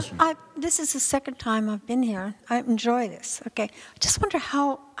 Ask a question. This is the second time I've been here. I enjoy this. Okay, I just wonder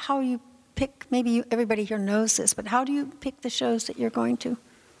how you pick. Maybe everybody here knows this, but how do you pick the shows that you're going to?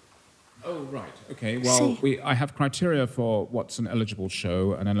 Oh, right. Okay. Well, I have criteria for what's an eligible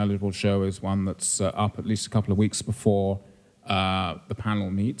show, and an eligible show is one that's up at least a couple of weeks before the panel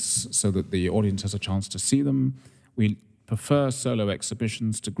meets, so that the audience has a chance to see them. We prefer solo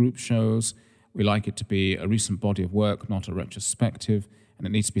exhibitions to group shows. We like it to be a recent body of work, not a retrospective, and it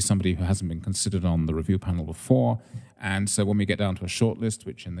needs to be somebody who hasn't been considered on the review panel before. And so when we get down to a shortlist,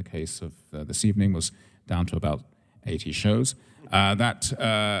 which in the case of this evening was down to about 80 shows, that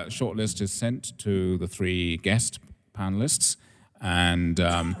shortlist is sent to the 3 guest panelists, and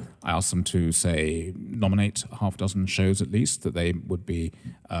I ask them to, say, nominate half a dozen shows at least that they would be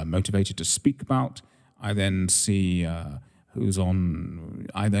motivated to speak about. I then see who's on,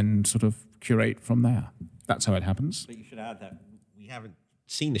 I then sort of curate from there. That's how it happens. But you should add that we haven't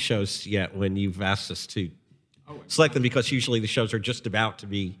seen the shows yet when you've asked us to select them, because usually the shows are just about to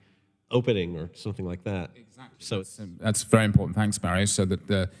be opening or something like that. Exactly. So that's very important. Thanks, Barry. So that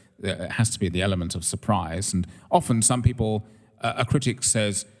there has to be the element of surprise. And often some people, a critic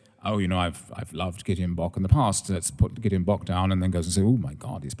says, oh, you know, I've loved Gideon Bock in the past. Let's put Gideon Bock down, and then goes and say, oh my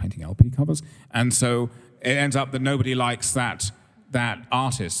God, he's painting LP covers. And so it ends up that nobody likes that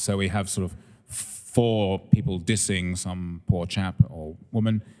artist. So we have sort of 4 people dissing some poor chap or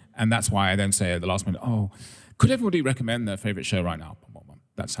woman. And that's why I then say at the last minute, oh, could everybody recommend their favorite show right now?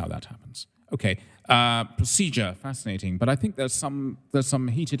 That's how that happens. Okay, procedure, fascinating. But I think there's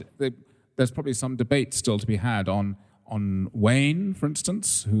probably some debate still to be had on Wayne, for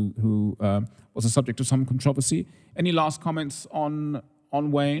instance, who was a subject of some controversy. Any last comments on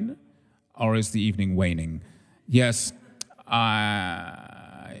Wayne? Or is the evening waning? Yes,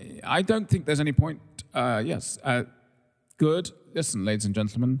 I don't think there's any point. Yes, good. Listen, ladies and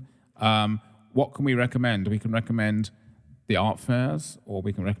gentlemen, what can we recommend? We can recommend the art fairs, or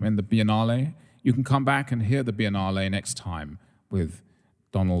we can recommend the Biennale. You can come back and hear the Biennale next time with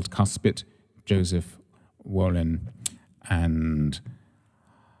Donald Cuspit, Joseph Wolin, and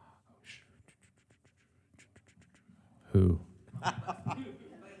who?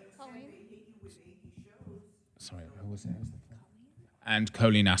 Sorry, who was it? And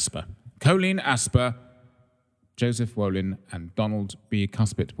Colleen Asper. Colleen Asper, Joseph Wolin, and Donald B.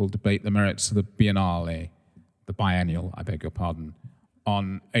 Cuspit will debate the merits of the Biennale, the biennial, I beg your pardon,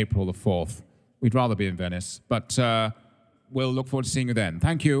 on April the 4th. We'd rather be in Venice, but we'll look forward to seeing you then.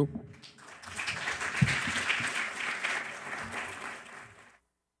 Thank you.